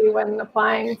credibility when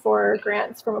applying for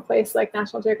grants from a place like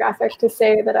National Geographic to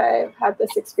say that I've had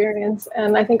this experience.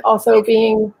 And I think also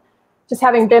just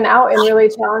having been out in really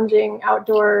challenging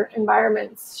outdoor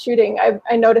environments shooting,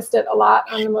 I noticed it a lot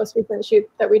on the most recent shoot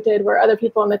that we did, where other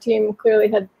people on the team clearly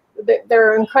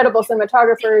they're incredible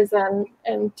cinematographers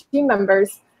and team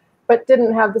members, but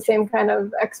didn't have the same kind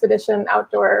of expedition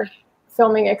outdoor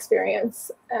filming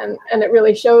experience. And it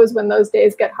really shows when those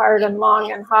days get hard and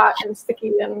long and hot and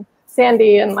sticky and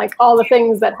sandy and like all the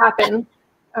things that happen.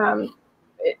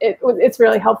 It's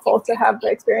really helpful to have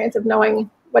the experience of knowing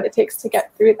what it takes to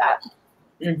get through that.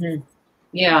 Mm-hmm.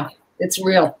 Yeah, it's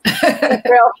real. It's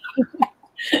real.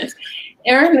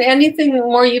 Erin, anything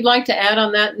more you'd like to add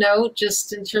on that note,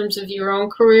 just in terms of your own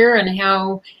career and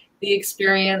how the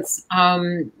experience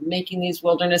making these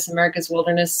America's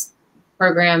Wilderness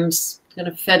programs kind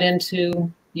of fed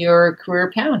into your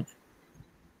career path?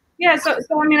 Yeah,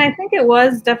 so I mean, I think it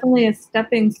was definitely a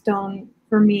stepping stone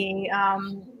for me.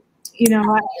 You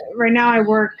know, right now I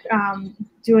work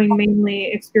doing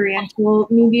mainly experiential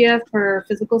media for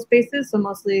physical spaces, so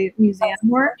mostly museum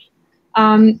work.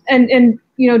 And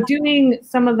you know, doing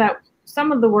some of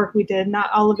the work we did, not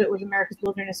all of it was America's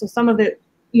Wilderness. So some of it,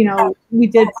 you know, we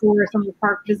did for some of the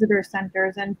park visitor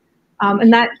centers, and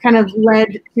that kind of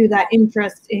led to that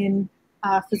interest in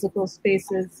physical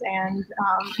spaces and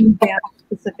museums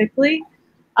specifically.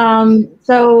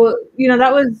 So, you know,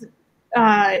 that was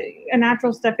a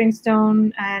natural stepping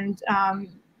stone, and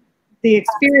the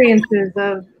experiences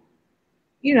of,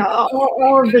 you know,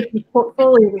 all of this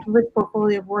portfolio, this rich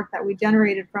portfolio of work that we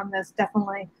generated from this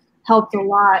definitely helped a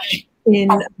lot in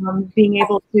being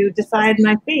able to decide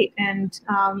my fate and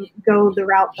go the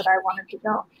route that I wanted to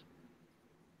go.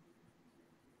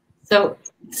 So,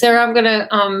 Sarah, I'm going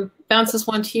to bounce this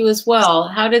one to you as well.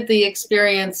 How did the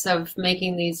experience of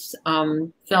making these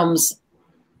films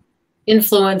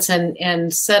influence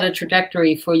and set a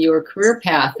trajectory for your career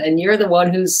path? And you're the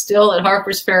one who's still at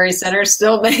Harpers Ferry Center,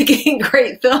 still making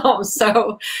great films.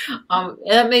 So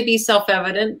that may be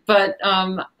self-evident, but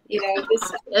you know,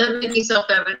 that may be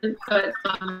self-evident, but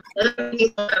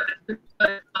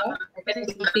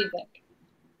feedback.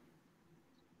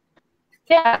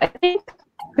 Yeah, I think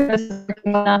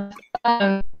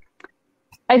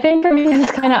for me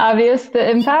it's kind of obvious the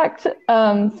impact,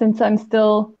 since I'm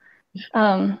still,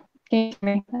 can you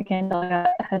hear me? I can't tell, I got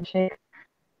a head shake.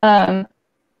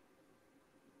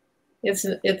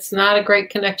 It's not a great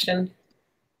connection.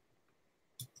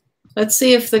 Let's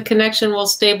see if the connection will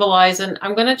stabilize. And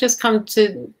I'm going to just come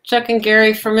to Chuck and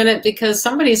Garry for a minute, because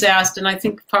somebody's asked, and I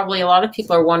think probably a lot of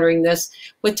people are wondering this,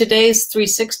 with today's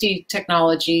 360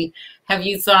 technology, have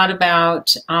you thought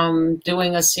about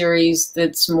doing a series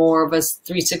that's more of a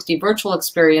 360 virtual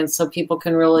experience so people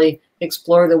can really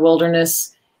explore the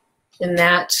wilderness in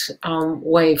that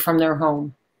way from their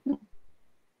home?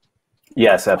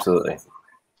 Yes, absolutely.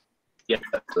 Yeah,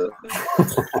 absolutely.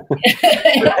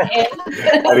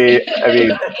 I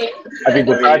mean,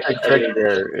 the project trick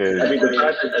there is.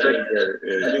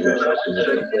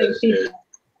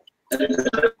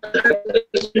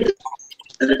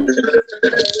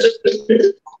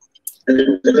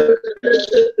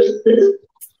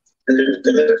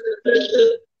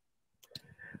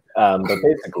 But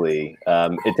basically,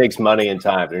 it takes money and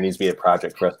time. There needs to be a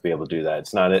project for us to be able to do that.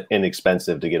 It's not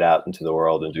inexpensive to get out into the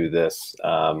world and do this,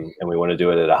 and we want to do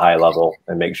it at a high level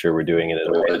and make sure we're doing it at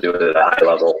a high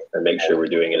level and make sure we're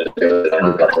doing it at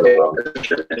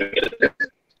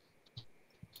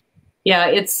Yeah,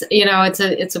 it's, you know, it's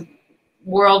a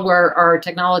world where our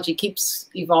technology keeps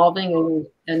evolving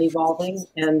and evolving,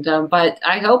 and but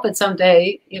I hope that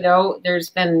someday, you know, there's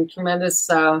been tremendous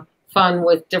fun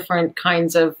with different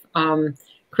kinds of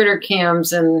critter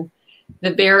cams and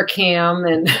the bear cam,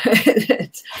 and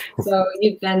so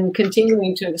you've been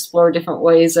continuing to explore different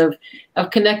ways of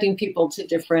connecting people to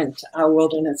different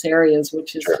wilderness areas,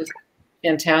 which is just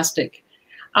fantastic.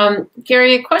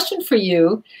 Garry, a question for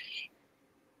you.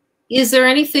 Is there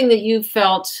anything that you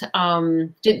felt,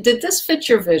 did this fit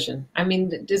your vision? I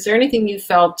mean, is there anything you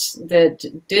felt that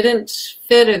didn't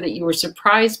fit or that you were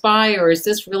surprised by, or is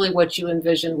this really what you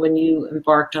envisioned when you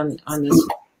embarked on this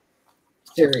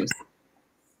series?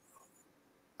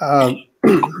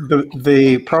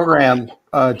 The program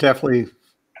definitely,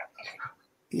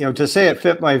 you know, to say it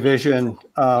fit my vision,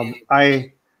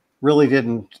 I really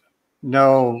didn't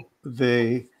know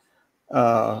the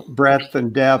breadth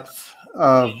and depth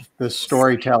of the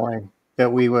storytelling that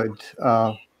we would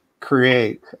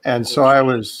create. And so I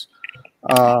was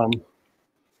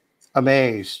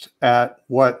amazed at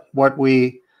what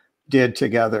we did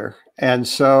together. And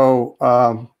so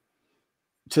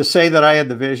to say that I had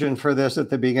the vision for this at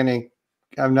the beginning,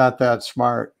 I'm not that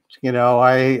smart, you know.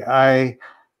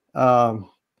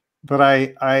 But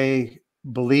I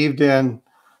believed in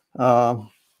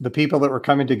the people that were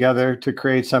coming together to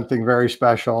create something very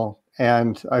special,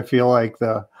 and I feel like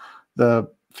the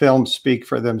films speak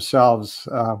for themselves.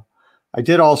 I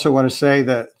did also want to say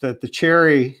that the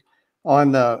cherry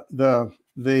on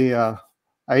the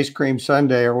ice cream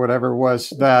sundae or whatever was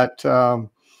that,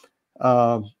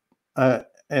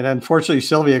 and unfortunately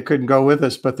Sylvia couldn't go with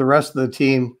us, but the rest of the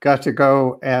team got to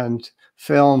go and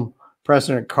film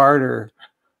President Carter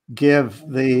give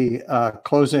the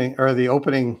closing or the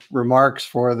opening remarks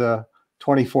for the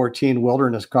 2014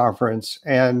 Wilderness Conference.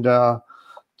 And to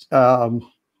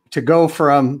go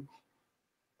from,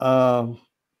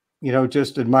 you know,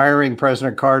 just admiring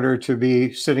President Carter to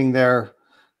be sitting there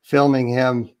filming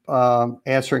him,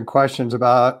 answering questions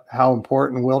about how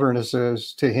important wilderness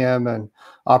is to him and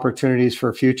opportunities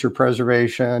for future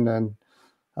preservation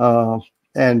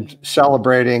and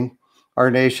celebrating our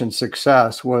nation's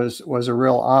success was a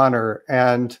real honor.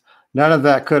 And none of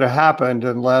that could have happened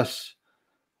unless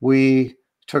we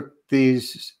took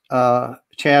these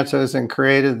chances and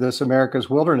created this America's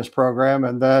Wilderness Program.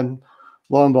 And then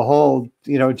lo and behold,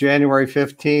 you know, January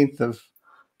 15th of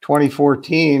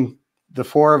 2014, the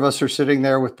four of us are sitting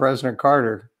there with President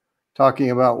Carter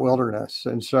talking about wilderness.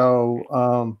 And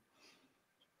so,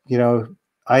 you know,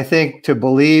 I think to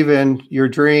believe in your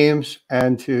dreams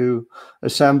and to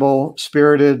assemble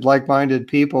spirited, like-minded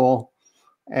people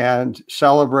and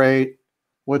celebrate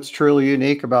what's truly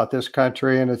unique about this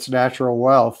country and its natural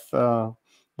wealth.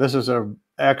 This is an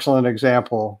excellent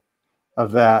example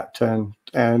of that.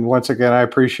 And once again, I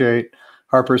appreciate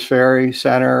Harpers Ferry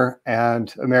Center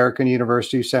and American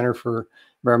University Center for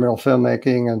Environmental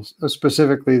Filmmaking, and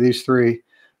specifically these three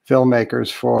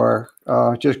filmmakers for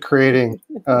just creating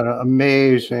an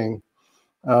amazing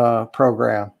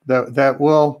program that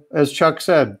will, as Chuck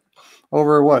said,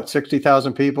 over what,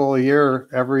 60,000 people a year,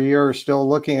 every year, are still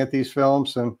looking at these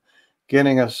films and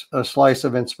getting a slice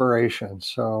of inspiration.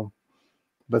 So,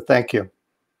 but thank you.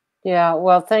 Yeah,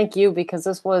 well, thank you, because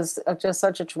this was just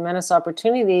such a tremendous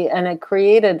opportunity, and it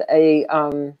created a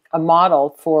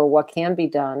model for what can be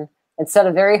done. It set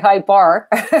a very high bar.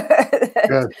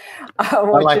 Good. I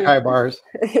like high bars.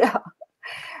 Yeah.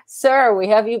 Sir, we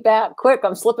have you back. Quick,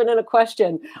 I'm slipping in a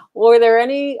question. Were there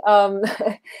any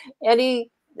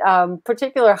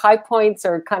particular high points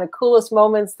or kind of coolest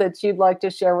moments that you'd like to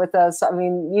share with us? I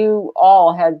mean, you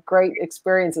all had great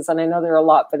experiences, and I know there are a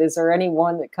lot, but is there any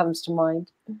one that comes to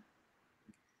mind?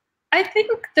 I think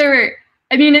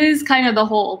it is kind of the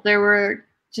whole. The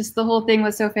whole thing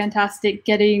was so fantastic,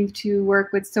 getting to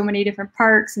work with so many different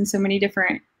parks and so many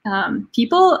different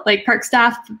people, like park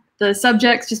staff, the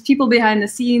subjects, just people behind the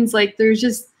scenes. Like, there's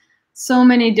just so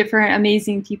many different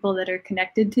amazing people that are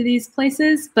connected to these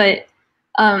places. But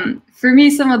for me,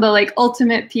 some of the like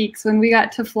ultimate peaks, when we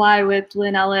got to fly with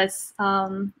Lynn Ellis,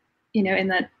 you know, in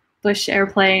that Bush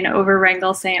airplane over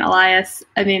Wrangell St. Elias.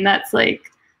 I mean, that's like,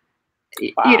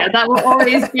 wow. You know, that will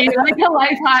always be like a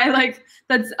life high. Like,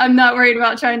 I'm not worried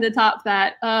about trying to top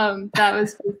that. That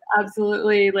was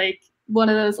absolutely like one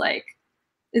of those, like,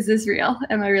 is this real?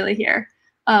 Am I really here?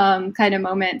 Kind of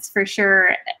moments for sure.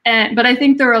 But I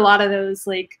think there were a lot of those,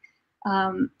 like,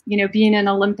 you know, being an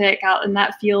Olympic out in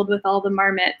that field with all the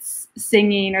marmots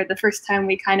singing, or the first time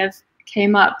we kind of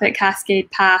came up at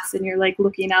Cascade Pass and you're like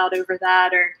looking out over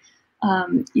that, or,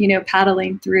 you know,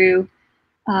 paddling through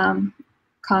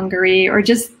Congaree, or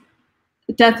just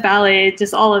Death Valley,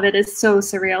 just all of it is so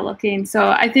surreal looking. So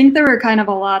I think there were kind of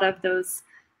a lot of those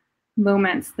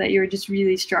moments that you were just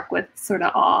really struck with sort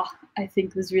of awe. I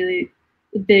think was really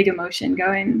a big emotion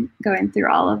going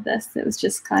through all of this. It was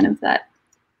just kind of that,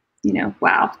 you know,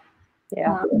 wow.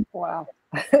 Yeah, wow.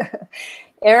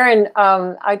 Erin,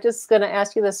 I'm just going to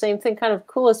ask you the same thing, kind of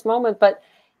coolest moment, but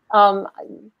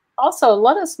also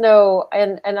let us know,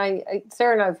 and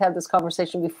Sarah and I have had this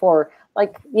conversation before,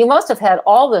 like, you must have had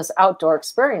all this outdoor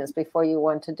experience before you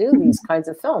went to do these kinds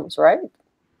of films, right?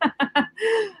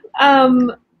 I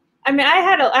mean, I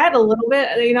had a little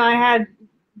bit, you know, I had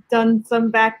done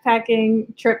some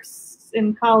backpacking trips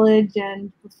in college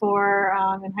and before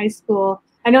in high school.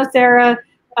 I know Sarah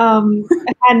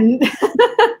hadn't. By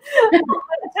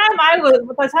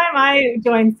the time I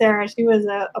joined Sarah, she was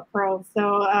a pro.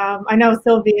 So I know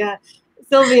Sylvia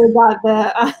got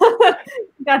the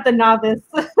got the novice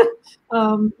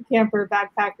camper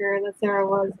backpacker that Sarah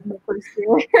was in the first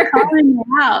year. Calling me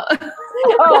out.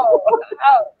 Oh,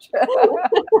 ouch.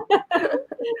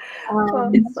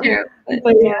 It's true.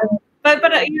 But yeah,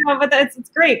 but you know, but it's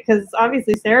great because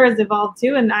obviously Sarah's evolved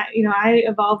too, and I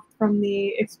evolved from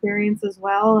the experience as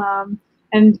well.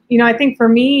 And you know, I think for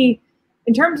me,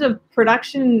 in terms of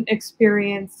production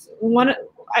experience, one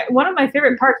of my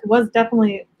favorite parts was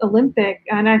definitely Olympic,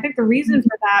 and I think the reason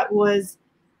for that was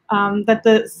that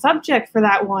the subject for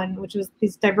that one, which was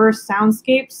these diverse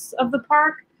soundscapes of the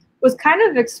park, was kind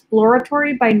of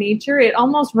exploratory by nature. It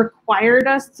almost required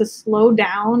us to slow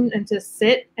down and to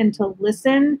sit and to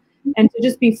listen and to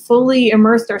just be fully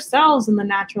immersed ourselves in the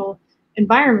natural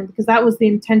environment, because that was the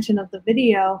intention of the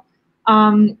video.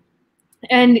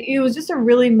 And it was just a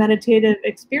really meditative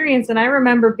experience. And I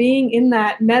remember being in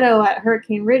that meadow at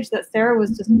Hurricane Ridge that Sarah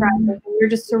was describing. We were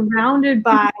just surrounded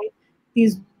by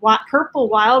these purple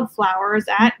wildflowers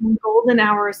at golden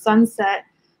hour sunset.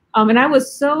 And I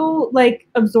was so like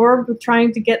absorbed with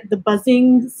trying to get the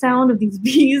buzzing sound of these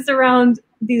bees around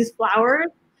these flowers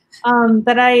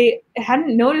that I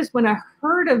hadn't noticed when a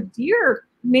herd of deer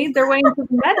made their way into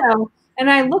the meadow. And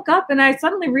I look up and I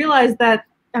suddenly realized that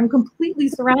I'm completely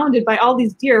surrounded by all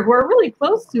these deer who are really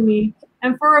close to me.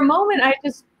 And for a moment, I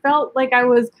just felt like I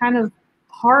was kind of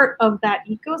part of that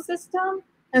ecosystem.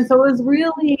 And so it was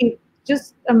really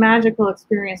just a magical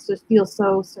experience to feel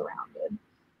so surrounded.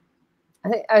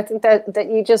 I think that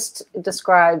you just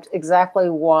described exactly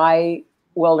why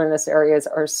wilderness areas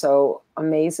are so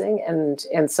amazing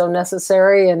and so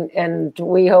necessary, and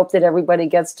we hope that everybody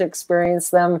gets to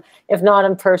experience them, if not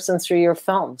in person, through your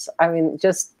films. I mean,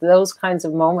 just those kinds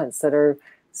of moments that are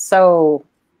so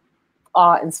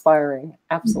awe-inspiring.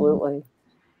 Absolutely.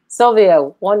 Mm-hmm. Sylvia,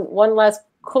 one last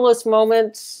coolest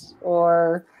moment,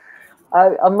 or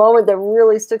a moment that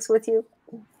really sticks with you?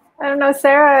 I don't know,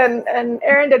 Sarah and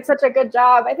Erin did such a good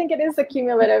job. I think it is a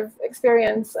cumulative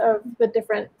experience of the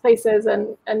different places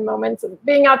and moments.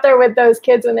 Being out there with those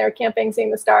kids when they were camping,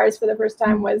 seeing the stars for the first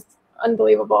time was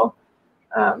unbelievable.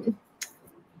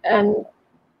 And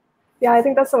yeah, I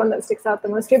think that's the one that sticks out the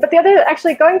most too. But the other,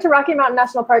 actually going to Rocky Mountain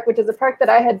National Park, which is a park that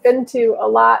I had been to a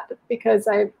lot because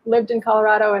I lived in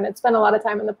Colorado and had spent a lot of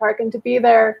time in the park, and to be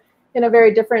there in a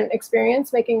very different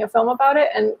experience, making a film about it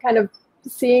and kind of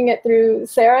seeing it through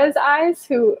Sarah's eyes,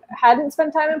 who hadn't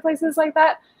spent time in places like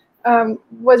that,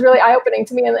 was really eye-opening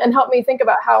to me and helped me think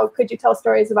about how could you tell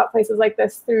stories about places like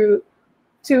this to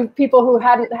people who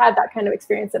hadn't had that kind of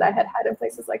experience that I had had in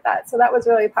places like that. So that was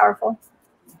really powerful.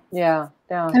 Yeah.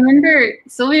 I remember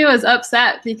Sylvia was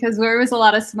upset because there was a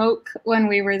lot of smoke when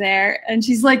we were there. And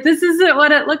she's like, this isn't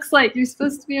what it looks like. You're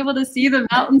supposed to be able to see the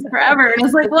mountains forever. And I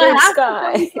was like, well, it has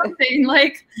to be something.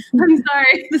 Like, I'm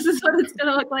sorry, this is what it's going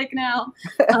to look like now.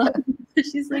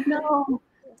 She's like, no.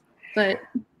 But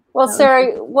well,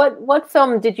 Sarah, what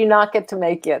film did you not get to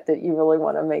make yet that you really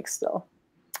want to make still?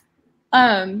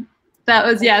 That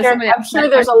was, yeah. I'm sure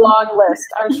there's a long list.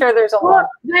 I'm sure there's a lot.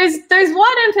 There's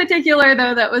one in particular,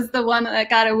 though, that was the one that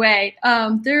got away.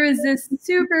 There was this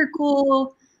super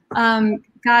cool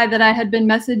guy that I had been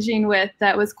messaging with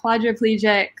that was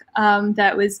quadriplegic,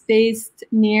 that was based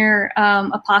near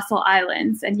Apostle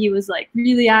Islands. And he was like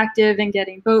really active and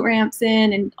getting boat ramps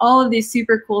in and all of these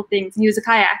super cool things. He was a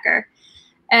kayaker.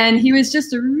 And he was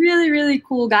just a really, really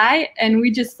cool guy. And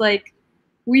we just like,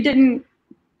 we didn't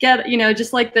get,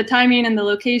 just like the timing and the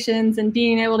locations and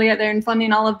being able to get there and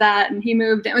funding all of that. And he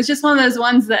moved. It was just one of those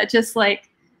ones that just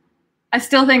like, I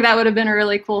still think that would have been a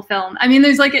really cool film. I mean,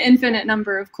 there's like an infinite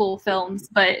number of cool films,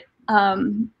 but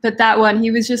that one, he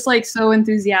was just like so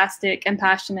enthusiastic and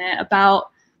passionate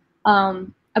about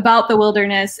the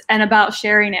wilderness and about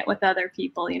sharing it with other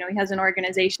people. He has an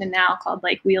organization now called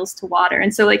like Wheels to Water.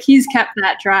 And so like he's kept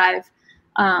that drive.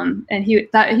 And he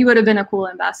would have been a cool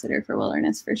ambassador for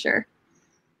wilderness for sure.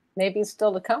 Maybe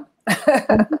still to come.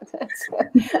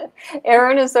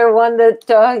 Erin, is there one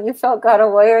that you felt got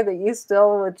away or that you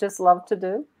still would just love to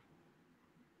do?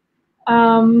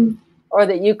 Or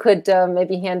that you could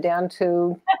maybe hand down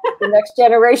to the next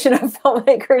generation of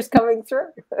filmmakers coming through?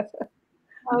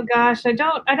 Oh gosh, I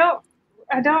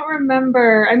don't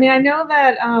remember. I mean, I know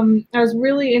that I was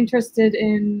really interested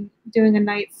in doing a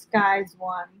night skies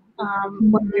one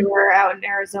when we were out in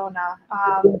Arizona.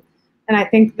 And I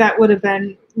think that would have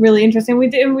been really interesting. We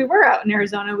were out in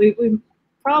Arizona. We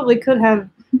probably could have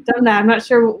done that. I'm not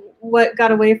sure what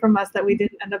got away from us that we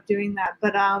didn't end up doing that.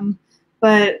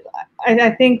 But I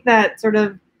think that sort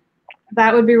of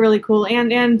that would be really cool.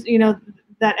 And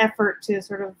that effort to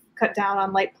sort of cut down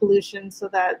on light pollution so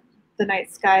that the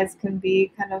night skies can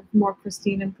be kind of more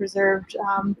pristine and preserved.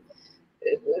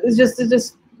 it's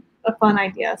just a fun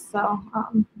idea. So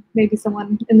maybe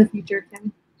someone in the future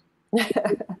can.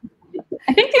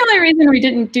 I think the only reason we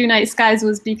didn't do night skies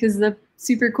was because the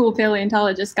super cool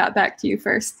paleontologist got back to you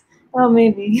first. Oh,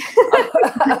 maybe.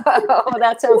 Oh,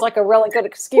 that sounds like a really good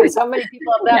excuse. How many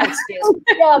people have that excuse?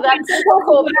 Yeah, that's so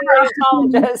cool.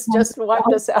 Paleontologist just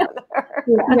wiped us out there.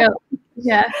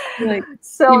 Yeah. Like,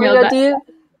 Sylvia,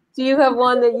 do you have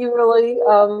one that you really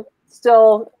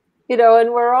still,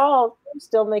 and we're all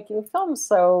still making films,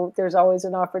 so there's always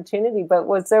an opportunity, but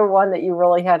was there one that you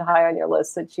really had high on your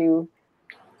list that you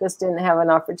just didn't have an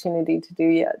opportunity to do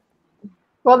yet?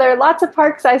 Well, there are lots of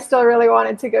parks I still really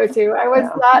wanted to go to. I was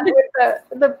not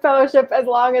with the fellowship as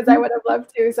long as I would have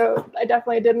loved to, so I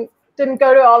definitely didn't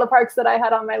go to all the parks that I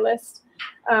had on my list.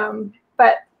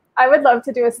 But I would love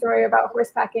to do a story about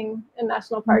horsepacking in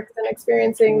national parks and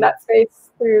experiencing that space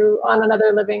on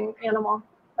another living animal.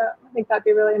 I think that'd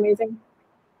be really amazing.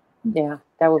 Yeah,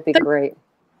 that would be great.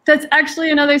 That's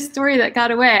actually another story that got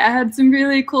away. I had some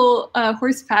really cool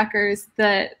horse packers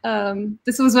that,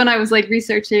 this was when I was like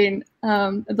researching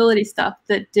ability stuff,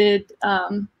 that did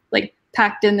like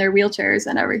packed in their wheelchairs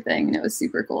and everything. And it was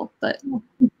super cool, but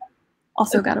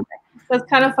also got away. That's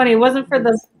kind of funny. It wasn't for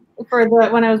the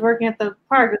when I was working at the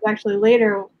park. It was actually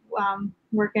later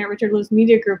working at Richard Lewis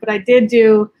Media Group. But I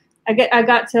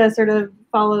got to sort of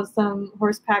follow some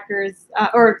horse packers,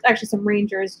 or actually some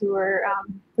rangers who were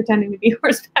pretending to be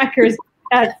horse packers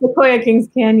at Sequoia Kings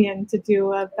Canyon to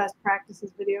do a best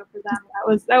practices video for them.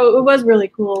 It was really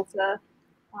cool to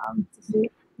see.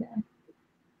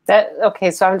 Yeah.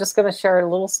 Okay, so I'm just going to share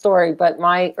a little story, but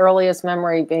my earliest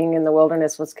memory being in the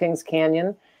wilderness was Kings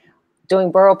Canyon, doing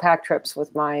burro pack trips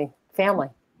with my family.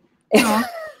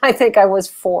 I think I was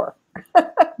 4.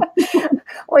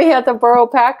 We had the burro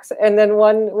packs, and then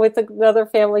one with another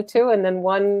family too, and then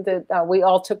one that we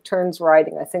all took turns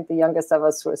riding. I think the youngest of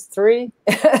us was 3.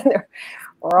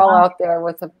 We're all out there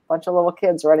with a bunch of little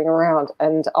kids running around,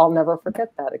 and I'll never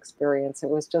forget that experience. It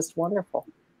was just wonderful.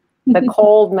 The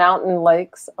cold mountain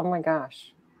lakes, oh my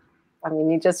gosh. I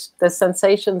mean, the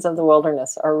sensations of the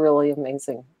wilderness are really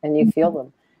amazing, and you feel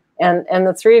them. And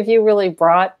the 3 of you really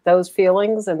brought those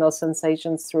feelings and those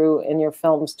sensations through in your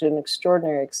films to an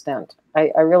extraordinary extent.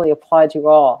 I really applaud you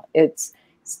all. It's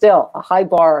still a high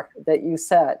bar that you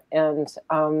set, and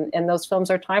those films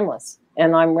are timeless.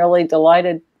 And I'm really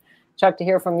delighted, Chuck, to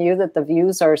hear from you that the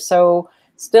views are still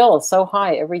so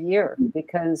high every year,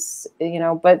 because,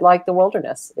 but like the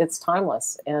wilderness, it's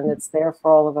timeless, and it's there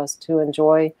for all of us to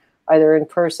enjoy, either in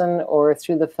person or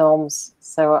through the films.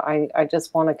 So I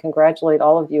just want to congratulate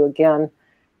all of you again.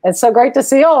 It's so great to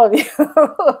see all of you.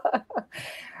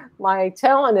 My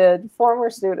talented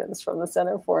former students from the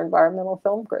Center for Environmental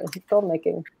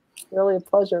Filmmaking. Really a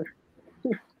pleasure.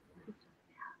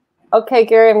 Okay,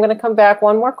 Garry, I'm going to come back.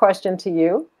 One more question to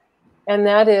you. And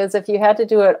that is, if you had to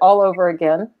do it all over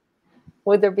again,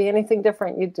 would there be anything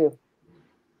different you'd do?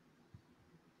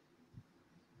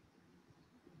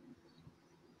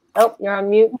 Oh, you're on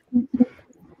mute.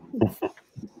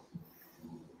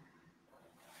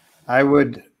 I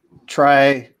would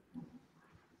try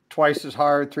twice as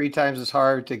hard, 3 times as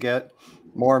hard to get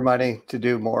more money to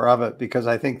do more of it, because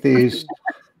I think these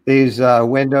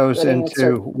windows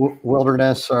into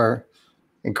wilderness are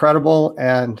incredible,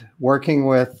 and working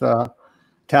with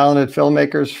talented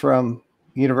filmmakers from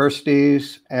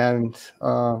universities and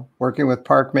working with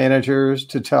park managers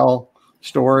to tell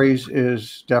stories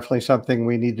is definitely something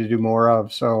we need to do more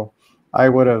of. So I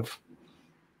would have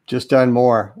just done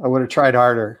more. I would have tried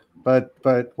harder, but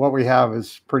what we have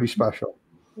is pretty special.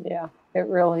 Yeah, it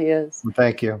really is.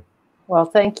 Thank you. Well,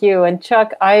 thank you. And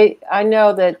Chuck, I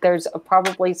know that there's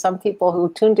probably some people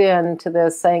who tuned in to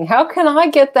this saying, how can I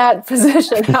get that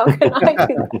position? How can I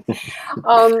do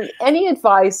that? Any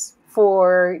advice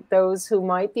for those who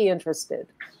might be interested?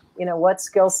 What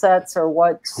skill sets or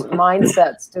what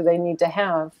mindsets do they need to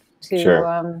have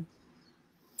to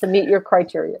meet your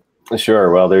criteria?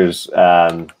 Sure. Well, there's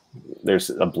a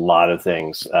lot of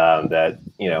things that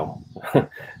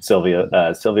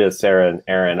Sylvia, Sarah, and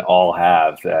Erin all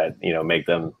have that make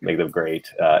them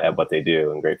great at what they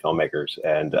do, and great filmmakers.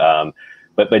 And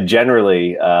but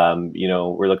generally,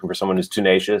 we're looking for someone who's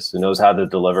tenacious, who knows how to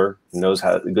deliver, knows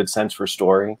how a good sense for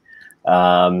story.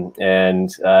 And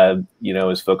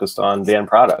is focused on the end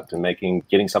product and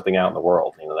getting something out in the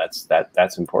world.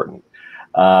 That's important.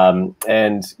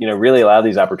 And really a lot of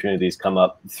these opportunities come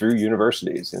up through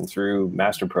universities and through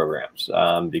master programs,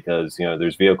 because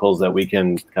there's vehicles that we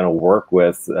can kind of work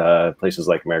with places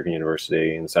like American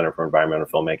University and the Center for Environmental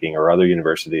Filmmaking, or other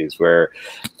universities where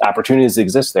opportunities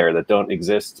exist there that don't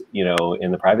exist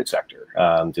in the private sector,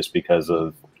 just because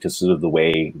of because of the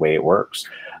way it works.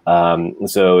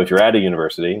 So if you're at a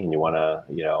university and you want to,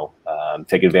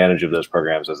 take advantage of those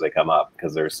programs as they come up,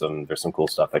 because there's some cool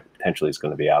stuff that potentially is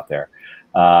going to be out there.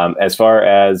 As far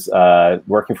as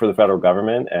working for the federal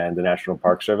government and the National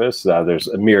Park Service, there's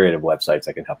a myriad of websites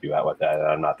that can help you out with that.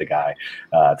 I'm not the guy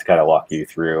to kind of walk you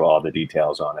through all the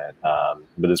details on it.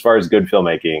 But as far as good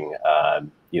filmmaking,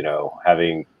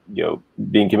 having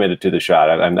being committed to the shot,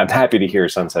 I'm happy to hear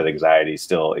Sunset Anxiety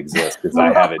still exists, because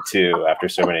I have it too after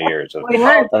so many years of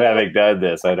having done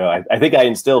this. I know I think I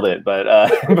instilled it, but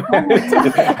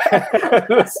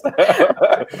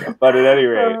but at any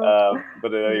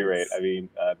rate, I mean,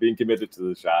 being committed to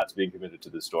the shots, being committed to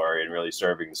the story, and really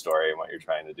serving the story and what you're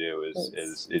trying to do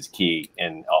is key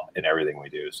in everything we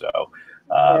do. So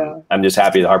I'm just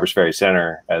happy the Harpers Ferry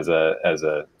Center as a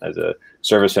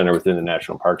service center within the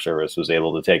National Park Service was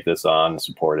able to take this on,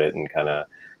 support it, and kind of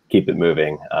keep it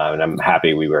moving. And I'm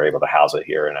happy we were able to house it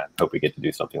here, and I hope we get to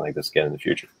do something like this again in the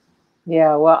future.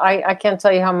 Yeah, well, I can't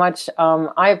tell you how much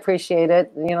I appreciate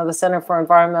it. The Center for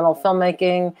Environmental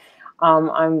Filmmaking.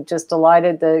 I'm just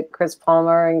delighted that Chris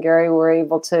Palmer and Garry were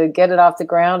able to get it off the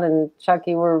ground, and Chuck,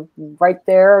 you were right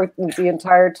there the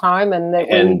entire time, and that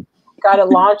we got it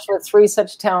launched with 3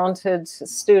 such talented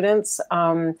students.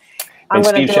 And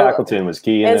Steve Shackelton was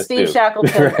key in this too. And Steve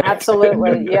Shackelton,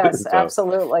 absolutely, yes,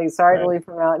 absolutely. Sorry to leave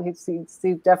him out. He's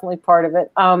definitely part of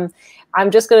it. I'm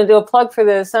just going to do a plug for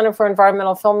the Center for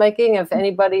Environmental Filmmaking. If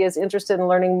anybody is interested in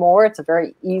learning more, it's a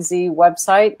very easy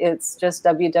website. It's just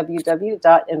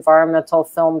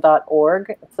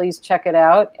www.environmentalfilm.org. Please check it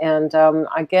out. And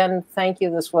again, thank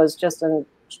you. This was just an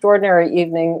extraordinary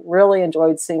evening. Really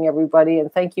enjoyed seeing everybody.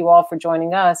 And thank you all for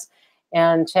joining us.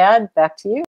 And Chad, back to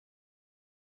you.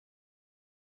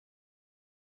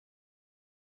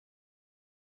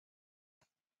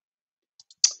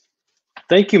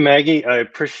 Thank you, Maggie. I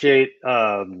appreciate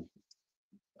all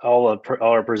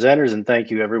our presenters, and thank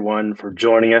you everyone for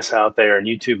joining us out there in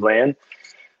YouTube land.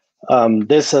 I want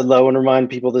to remind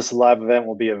people this live event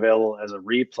will be available as a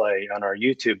replay on our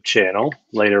YouTube channel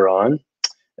later on.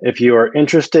 If you are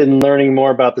interested in learning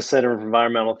more about the Center for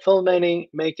Environmental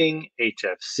Filmmaking,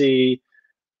 HFC,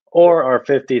 or our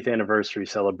 50th anniversary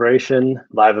celebration,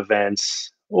 live events,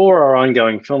 or our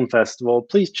ongoing film festival,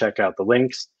 please check out the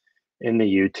links in the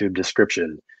YouTube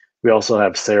description. We also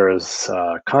have Sarah's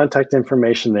contact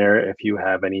information there if you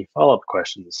have any follow-up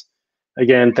questions.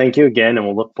 Again, thank you again,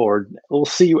 and we'll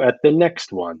see you at the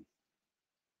next one.